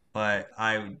tea, but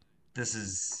I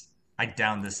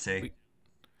down this tea.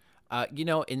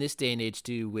 In this day and age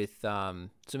too, with so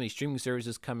many streaming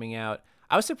services coming out,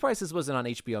 I was surprised this wasn't on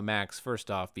HBO Max.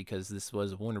 First off, because this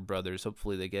was Warner Brothers.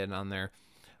 Hopefully they get it on there.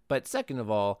 But second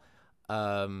of all,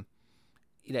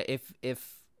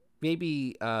 if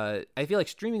maybe I feel like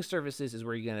streaming services is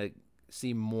where you're gonna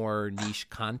see more niche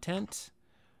content.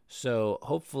 So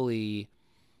hopefully,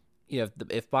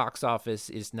 if box office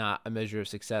is not a measure of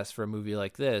success for a movie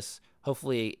like this,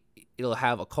 hopefully it'll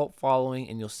have a cult following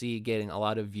and you'll see getting a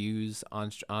lot of views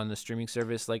on the streaming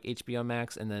service like HBO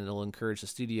Max, and then it'll encourage the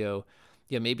studio.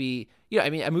 Maybe I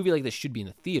mean, a movie like this should be in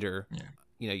the theater.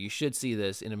 Yeah. You should see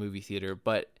this in a movie theater,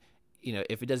 but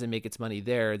if it doesn't make its money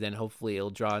there, then hopefully it'll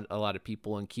draw a lot of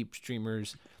people and keep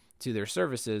streamers to their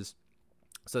services.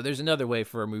 So there's another way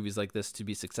for movies like this to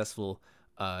be successful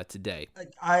today.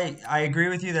 I agree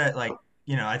with you that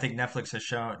I think Netflix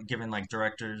has given like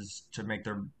directors to make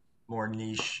their more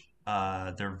niche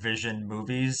their vision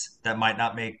movies that might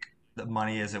not make the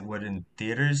money as it would in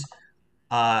theaters.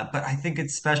 But I think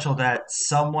it's special that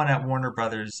someone at Warner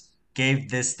Brothers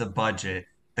gave this the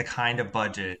kind of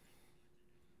budget.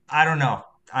 I don't know.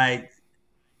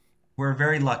 We're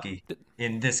very lucky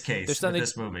in this case with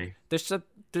this movie.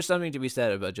 There's something to be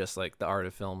said about just like the art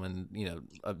of film and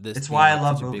of this. It's why I being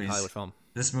love such a big movies. Hollywood film.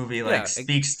 This movie Yeah,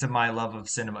 speaks to my love of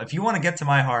cinema. If you want to get to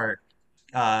my heart,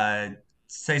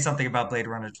 say something about Blade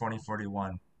Runner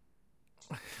 2041.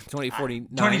 2049.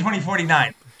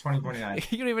 2049. 2049.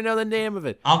 You don't even know the name of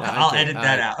it. I'll edit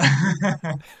that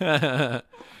out.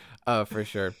 Oh, for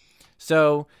sure.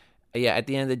 So, yeah, at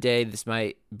the end of the day, this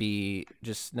might be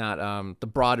just not the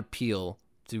broad appeal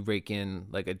to rake in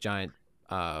like a giant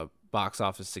box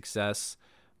office success.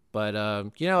 But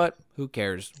you know what? Who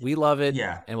cares? We love it,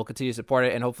 Yeah. and we'll continue to support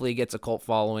it, and hopefully it gets a cult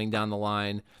following down the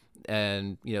line,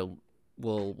 and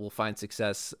we'll find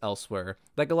success elsewhere,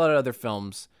 like a lot of other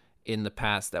films in the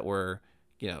past that were,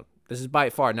 this is by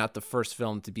far not the first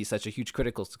film to be such a huge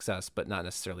critical success, but not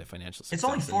necessarily a financial success. It's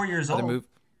only 4 years old.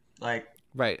 Like,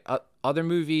 right. Other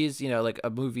movies, like a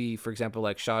movie, for example,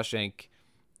 like Shawshank,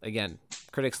 again,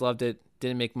 critics loved it,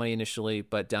 didn't make money initially,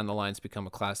 but down the line it's become a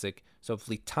classic. So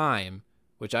hopefully time,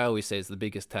 which I always say is the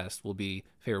biggest test, will be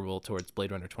favorable towards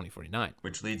Blade Runner 2049.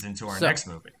 Which leads into our next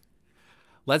movie.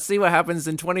 Let's see what happens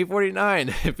in 2049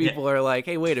 if people are like,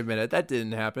 hey, wait a minute, that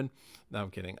didn't happen. No, I'm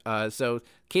kidding. So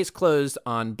case closed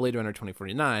on Blade Runner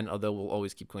 2049, although we'll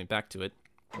always keep going back to it.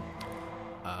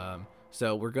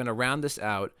 So we're going to round this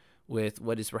out with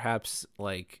what is perhaps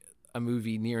like a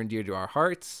movie near and dear to our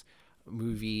hearts, a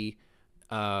movie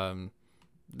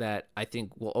that I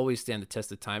think will always stand the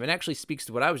test of time, and actually speaks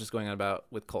to what I was just going on about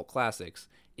with cult classics.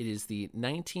 It is the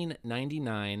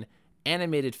 1999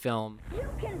 animated film. You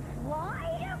can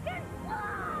fly! You can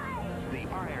fly! The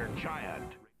Iron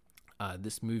Giant.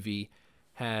 This movie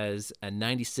has a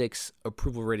 96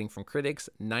 approval rating from critics,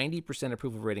 90%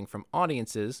 approval rating from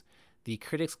audiences. The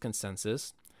critics'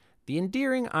 consensus: the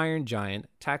endearing Iron Giant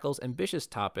tackles ambitious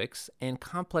topics and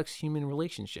complex human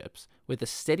relationships with a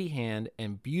steady hand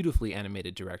and beautifully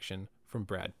animated direction from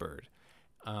Brad Bird.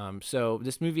 So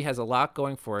this movie has a lot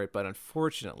going for it, but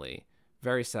unfortunately,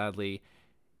 very sadly,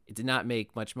 it did not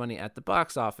make much money at the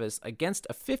box office. Against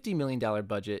a $50 million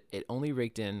budget, it only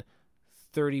raked in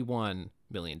 $31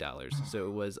 million. So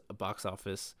it was a box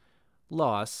office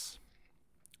loss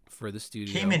for the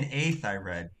studio. Came in 8th, I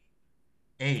read.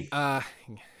 8th.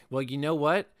 Well, you know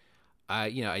what?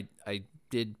 I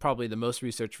did probably the most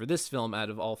research for this film out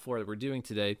of all four that we're doing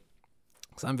today,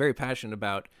 because I'm very passionate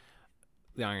about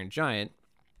The Iron Giant.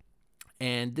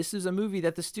 And this is a movie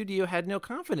that the studio had no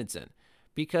confidence in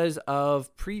because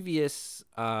of previous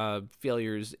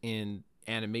failures in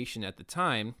animation at the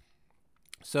time.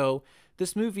 So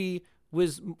this movie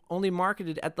was only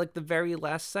marketed at like the very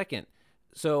last second.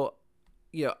 So,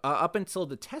 up until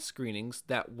the test screenings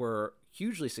that were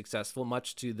hugely successful,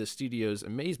 much to the studio's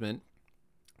amazement,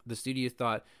 the studio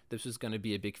thought this was going to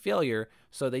be a big failure,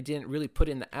 so they didn't really put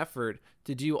in the effort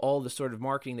to do all the sort of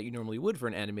marketing that you normally would for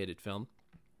an animated film.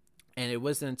 And it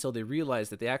wasn't until they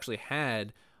realized that they actually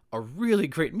had a really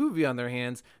great movie on their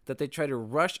hands that they tried to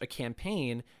rush a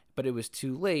campaign, but it was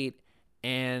too late.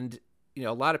 And,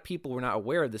 a lot of people were not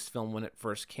aware of this film when it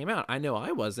first came out. I know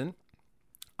I wasn't.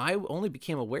 I only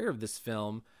became aware of this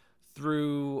film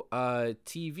through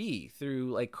TV,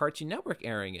 through like Cartoon Network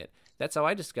airing it. That's how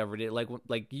I discovered it,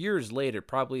 like years later,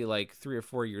 probably like 3 or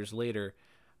 4 years later.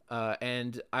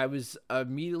 And I was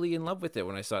immediately in love with it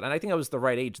when I saw it. And I think I was the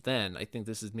right age then. I think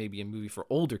this is maybe a movie for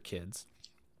older kids,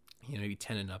 maybe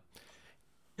 10 and up.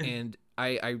 And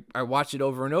I watched it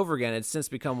over and over again. It's since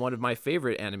become one of my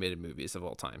favorite animated movies of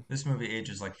all time. This movie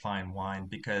ages like fine wine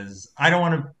because I don't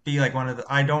want to be like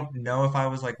I don't know if I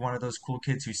was like one of those cool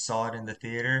kids who saw it in the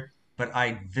theater, but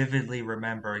I vividly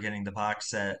remember getting the box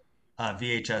set,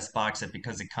 VHS box set,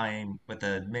 because it came with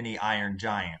a mini Iron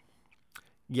Giant.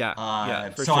 Yeah,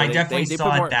 for so sure. I definitely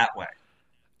saw it that way.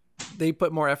 They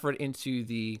put more effort into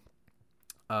the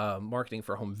marketing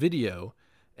for home video,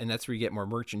 and that's where you get more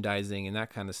merchandising and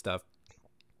that kind of stuff.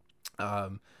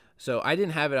 So I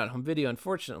didn't have it on home video,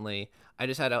 unfortunately. I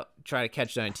just had to try to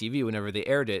catch it on TV whenever they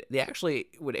aired it. They actually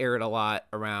would air it a lot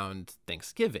around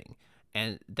Thanksgiving,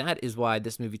 and that is why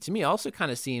this movie to me also kind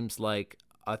of seems like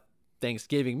a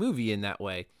Thanksgiving movie in that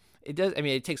way. It does. I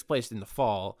mean, it takes place in the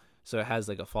fall, so it has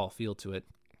like a fall feel to it.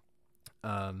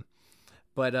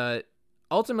 But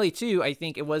ultimately, too, I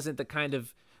think it wasn't the kind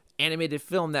of animated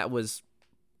film that was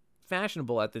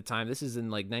fashionable at the time. This is in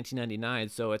like 1999,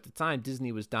 so at the time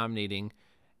Disney was dominating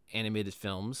animated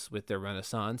films with their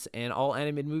renaissance, and all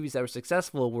animated movies that were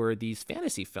successful were these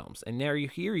fantasy films. And now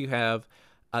you have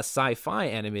a sci-fi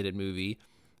animated movie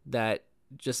that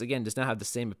just, again, does not have the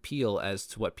same appeal as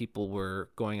to what people were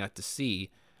going out to see.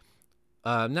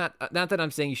 Not that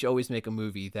I'm saying you should always make a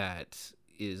movie that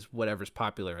is whatever's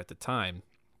popular at the time.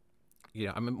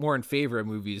 I'm more in favor of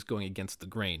movies going against the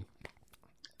grain.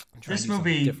 This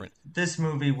movie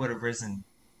would have risen,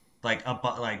 like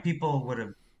people would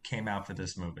have came out for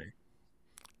this movie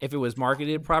if it was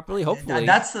marketed properly. Hopefully,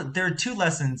 there are two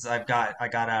lessons I got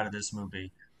out of this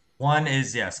movie. One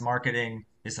is, yes, marketing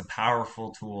is a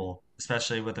powerful tool,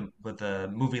 especially with a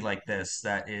movie like this.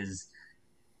 That is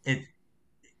it.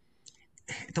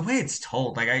 The way it's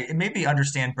told, it made me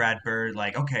understand Brad Bird.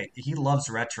 Like, okay, he loves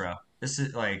retro. This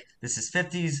is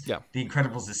 50s. Yeah. The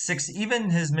Incredibles is 60s. Even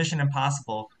his Mission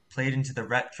Impossible played into the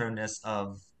retroness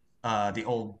of the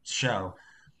old show.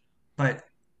 But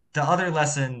the other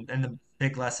lesson and the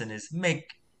big lesson is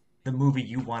make the movie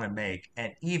you want to make.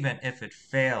 And even if it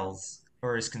fails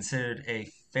or is considered a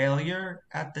failure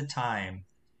at the time,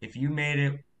 if you made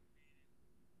it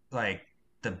like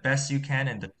the best you can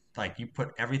and like you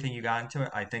put everything you got into it,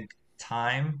 I think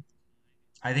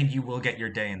you will get your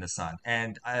day in the sun.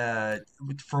 And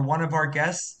for one of our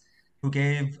guests who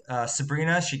gave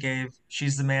Sabrina,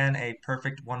 She's the Man a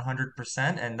perfect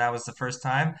 100%, and that was the first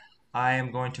time. I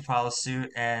am going to follow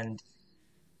suit, and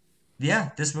yeah,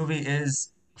 this movie is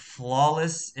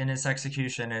flawless in its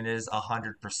execution and is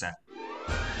 100%.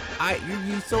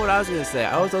 You saw what I was gonna say.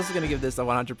 I was also gonna give this a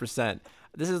 100%.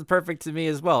 This is perfect to me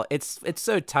as well. It's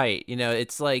so tight.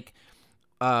 It's like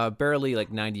barely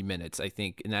like 90 minutes, I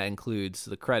think, and that includes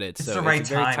the credits. It's So the right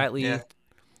it's a very time. tightly Yeah.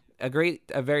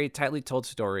 a very tightly told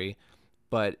story,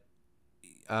 but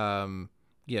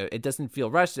it doesn't feel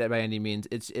rushed by any means.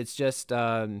 It's just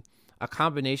a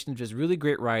combination of just really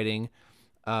great writing,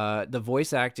 the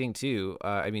voice acting too.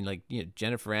 I mean, like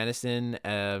Jennifer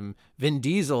Aniston, Vin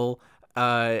Diesel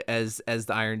as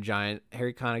the Iron Giant,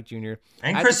 Harry Connick Jr.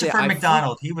 And I have to say, Christopher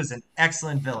McDonald, he was an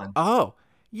excellent villain. Oh,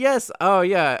 yes. Oh,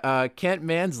 yeah. Kent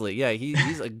Mansley. Yeah,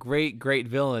 he's a great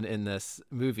villain in this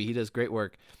movie. He does great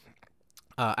work.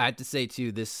 I have to say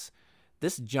too, this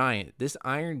giant, this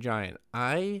Iron Giant,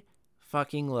 I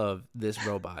fucking love this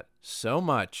robot so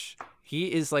much.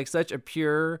 He is like such a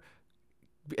pure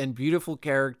and beautiful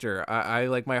character. I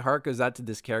like, my heart goes out to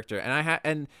this character, and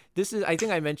and this is, I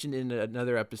think I mentioned in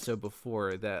another episode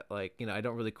before that, like, I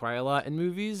don't really cry a lot in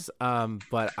movies,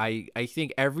 but I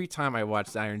think every time I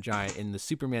watch the Iron Giant, in the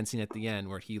Superman scene at the end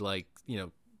where he, like,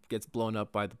 gets blown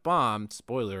up by the bomb,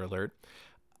 spoiler alert,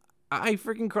 I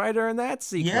freaking cried during that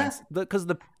sequence. Because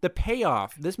the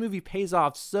payoff, this movie pays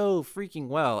off so freaking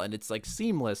well, and it's like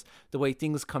seamless the way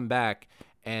things come back,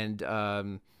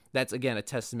 and that's again a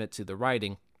testament to the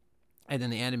writing, and then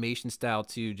the animation style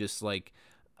too. Just like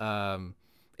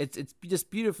it's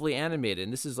just beautifully animated.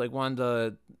 And this is like one of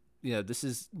the this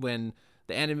is when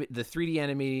the 3D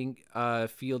animating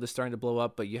field is starting to blow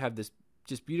up, but you have this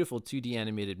just beautiful 2D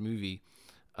animated movie.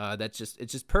 It's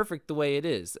just perfect the way it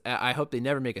is. I hope they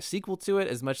never make a sequel to it.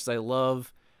 As much as I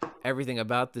love everything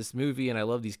about this movie and I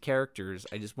love these characters,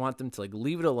 I just want them to like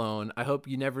leave it alone. I hope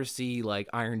you never see like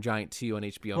Iron Giant 2 on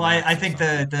HBO Well, Max I or think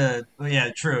something. yeah,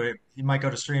 true. You might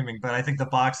go to streaming, but I think the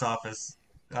box office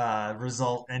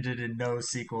result ended in no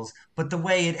sequels. But the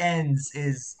way it ends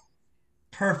is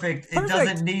perfect. It doesn't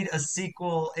Perfect. need a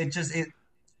sequel.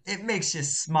 It makes you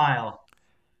smile.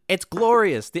 It's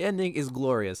glorious. The ending is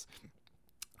glorious.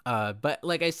 But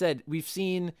like I said, we've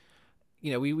seen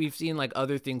we've seen like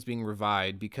other things being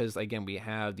revived, because again, we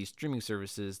have these streaming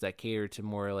services that cater to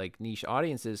more like niche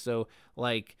audiences. So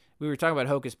like we were talking about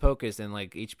Hocus Pocus, and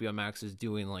like HBO Max is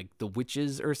doing like The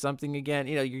Witches or something again.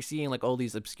 You're seeing like all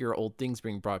these obscure old things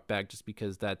being brought back just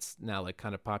because that's now like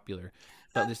kind of popular.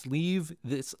 But just leave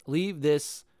this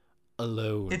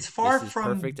alone. It's far This is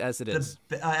from perfect as it is.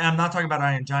 I'm not talking about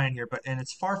Iron Giant here, and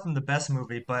it's far from the best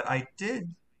movie, but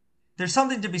there's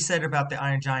something to be said about the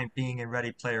Iron Giant being in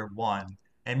Ready Player One.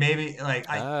 And maybe like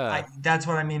Ah, that's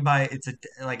what I mean by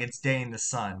it's day in the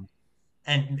sun.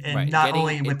 And right. not Getting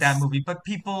only with that it's movie, but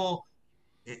people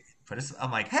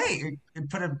I'm like, hey, it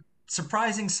put a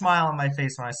surprising smile on my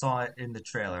face when I saw it in the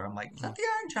trailer. I'm like, is that the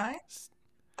Iron Giant?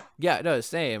 Yeah, no,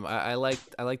 same. I like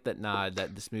that nod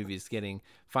that this movie is getting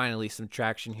finally some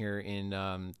traction here in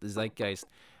the zeitgeist.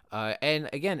 And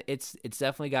again, it's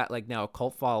definitely got like now a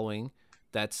cult following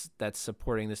that's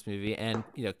supporting this movie, and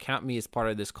count me as part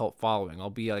of this cult following. I'll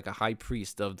be like a high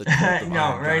priest of the cult of No,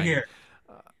 Iron right Giant. here.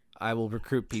 I will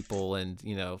recruit people and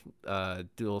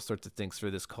do all sorts of things for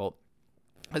this cult.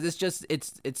 'Cause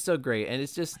it's so great, and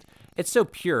it's so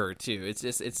pure too.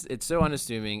 It's so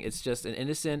unassuming. It's just an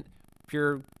innocent,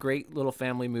 pure, great little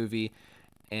family movie,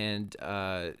 and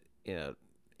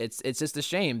it's just a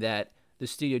shame that the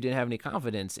studio didn't have any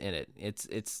confidence in it.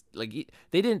 It's like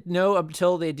they didn't know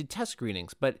until they did test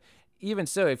screenings. But even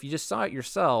so, if you just saw it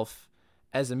yourself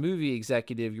as a movie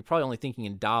executive, you're probably only thinking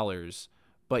in dollars.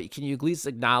 But can you at least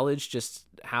acknowledge just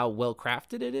how well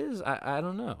crafted it is? I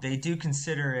don't know. They do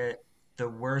consider it the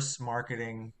worst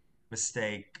marketing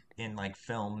mistake in like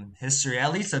film history.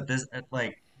 At least at this,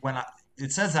 like when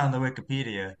it says on the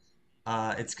Wikipedia,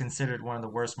 it's considered one of the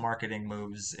worst marketing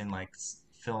moves in like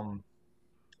film.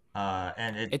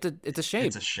 And It's a it's shame. a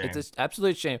It's shame. an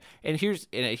absolute shame. And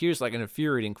here's like an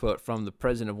infuriating quote from the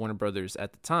president of Warner Brothers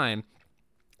at the time.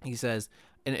 He says,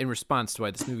 in response to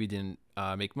why this movie didn't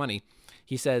make money,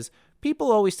 he says, "People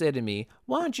always say to me,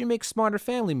 why don't you make smarter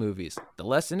family movies? The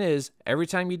lesson is, every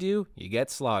time you do, you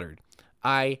get slaughtered.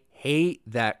 I hate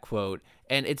that quote.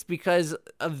 And it's because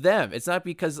of them. It's not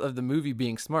because of the movie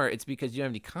being smart. It's because you don't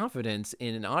have any confidence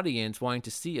in an audience wanting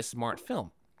to see a smart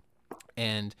film.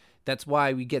 And that's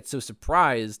why we get so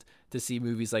surprised to see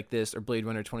movies like this or Blade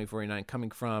Runner 2049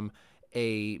 coming from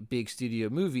a big studio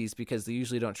movies, because they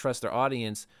usually don't trust their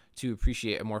audience to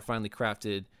appreciate a more finely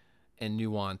crafted and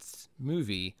nuanced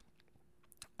movie.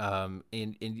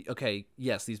 Okay,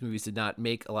 yes, these movies did not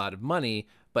make a lot of money,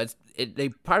 but they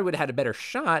probably would have had a better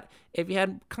shot if you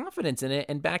had confidence in it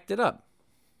and backed it up.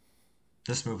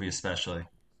 This movie especially.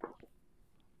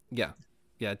 Yeah,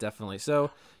 definitely.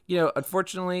 So,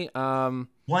 unfortunately, one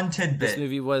tidbit. This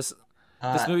movie was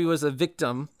a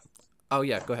victim. Oh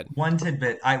yeah, go ahead. One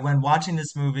tidbit. When watching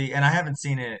this movie, and I haven't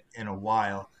seen it in a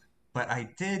while, but I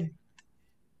did.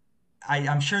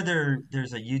 I'm sure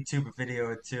there's a YouTube video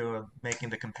or two of making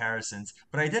the comparisons,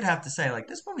 but I did have to say, like,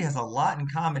 this movie has a lot in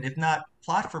common, if not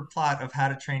plot for plot, of How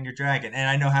to Train Your Dragon. And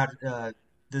I know how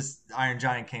this Iron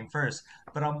Giant came first,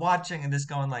 but I'm watching and this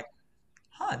going like,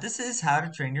 this is How to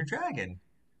Train Your Dragon.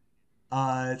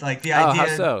 Like the idea,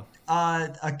 how so?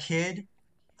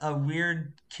 A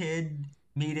weird kid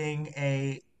meeting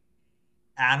a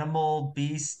animal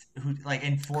beast who like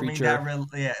informing creature.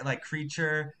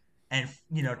 creature, and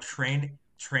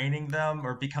training them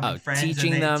or becoming friends,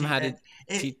 teaching and them how to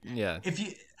if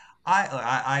you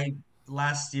I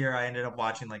last year I ended up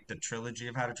watching like the trilogy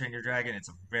of How to Train Your Dragon. It's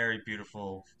a very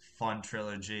beautiful, fun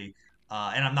trilogy.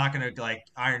 And I'm not gonna like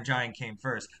Iron Giant came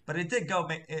first, but it did go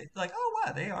like, oh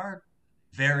wow, they are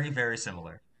very, very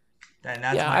similar. And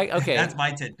that's that's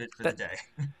my tidbit for the day.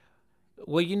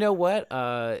 Well, you know what?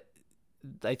 I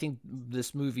think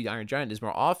this movie Iron Giant is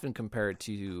more often compared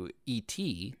to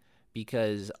E.T.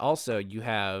 because also you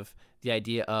have the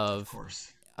idea of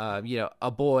course,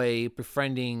 a boy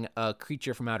befriending a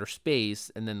creature from outer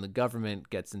space, and then the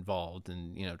government gets involved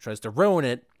and tries to ruin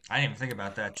it. I didn't even think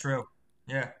about that. True.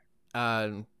 Yeah.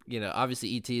 Obviously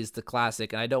E.T. is the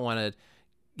classic, and I don't want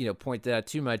to point that out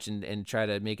too much and try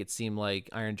to make it seem like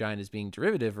Iron Giant is being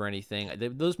derivative or anything.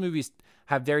 Those movies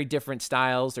have very different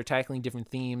styles. They're tackling different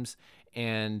themes,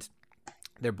 and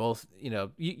they're both,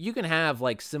 you can have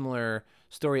like similar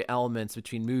story elements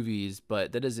between movies,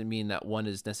 but that doesn't mean that one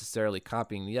is necessarily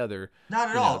copying the other. Not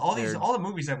at all. All the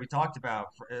movies that we talked about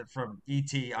from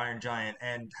E.T., Iron Giant,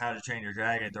 and How to Train Your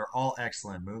Dragon, they're all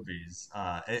excellent movies.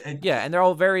 And they're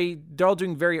all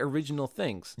doing very original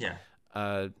things. Yeah.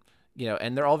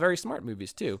 And they're all very smart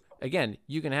movies too. Again,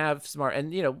 you can have smart,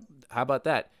 and how about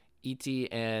that? E.T.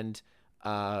 and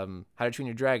How to Train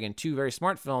Your Dragon, two very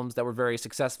smart films that were very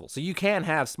successful. So you can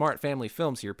have smart family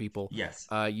films here, people. Yes.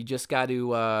 You just got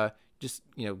to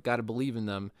got to believe in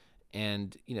them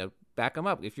and back them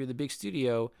up. If you're the big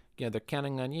studio, they're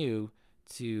counting on you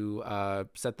to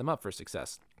set them up for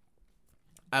success.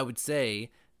 I would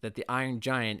say that the Iron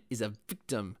Giant is a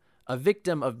victim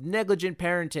of negligent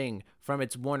parenting from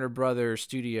its Warner Brothers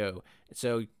studio.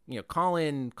 So, call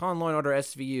in Law and Order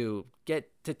SVU, get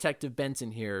Detective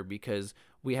Benson here, because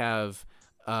we have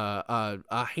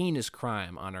a heinous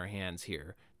crime on our hands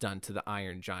here done to the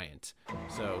Iron Giant.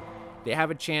 So they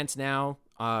have a chance now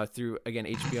through, again,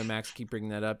 HBO Max, keep bringing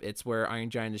that up. It's where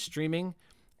Iron Giant is streaming,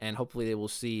 and hopefully they will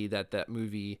see that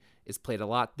movie is played a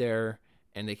lot there,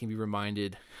 and they can be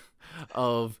reminded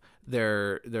of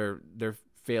their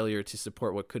failure to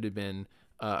support what could have been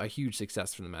a huge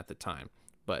success for them at the time,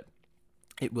 but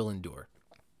it will endure.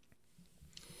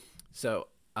 So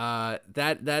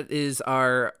that is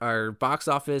our box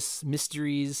office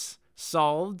mysteries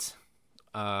solved.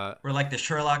 We're like the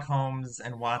Sherlock Holmes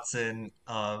and Watson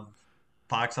of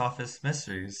box office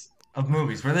mysteries of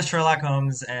movies. We're the Sherlock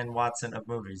Holmes and Watson of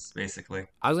movies, basically.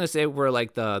 I was gonna say we're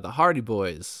like the Hardy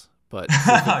Boys, but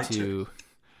to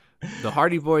the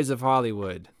Hardy Boys of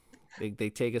Hollywood.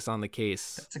 They take us on the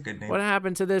case. That's a good name. What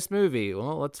happened to this movie?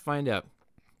 Well, let's find out.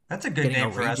 That's a good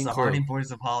name for us, the Hardy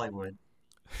Boys of Hollywood.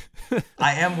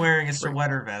 I am wearing a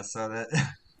sweater vest, so that...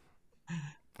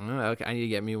 Okay, I need to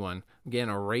get me one. I'm getting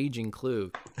a raging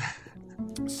clue.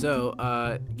 So,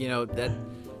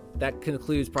 that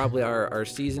concludes probably our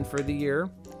season for the year,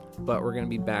 but we're going to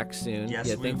be back soon.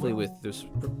 Yes, thankfully with this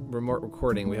remote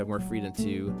recording, we have more freedom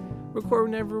to record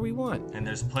whenever we want. And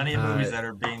there's plenty of movies that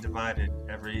are being divided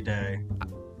every day.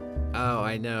 Oh,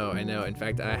 I know. In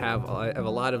fact, I have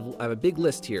a big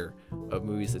list here of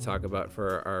movies to talk about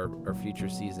for our future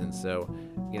seasons. So,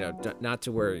 not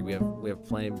to worry. We have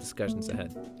plenty of discussions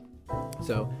ahead.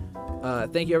 So,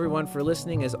 thank you everyone for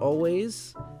listening, as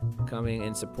always, coming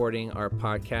and supporting our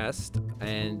podcast,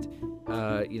 and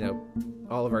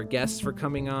all of our guests for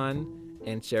coming on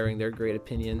and sharing their great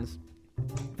opinions.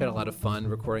 We've had a lot of fun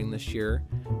recording this year,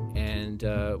 and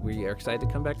we are excited to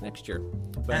come back next year.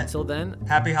 But until then,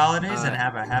 happy holidays and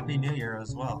have a happy new year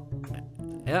as well.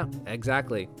 Yeah,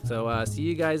 exactly. So see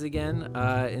you guys again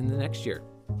in the next year.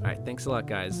 All right, thanks a lot,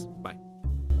 guys. Bye.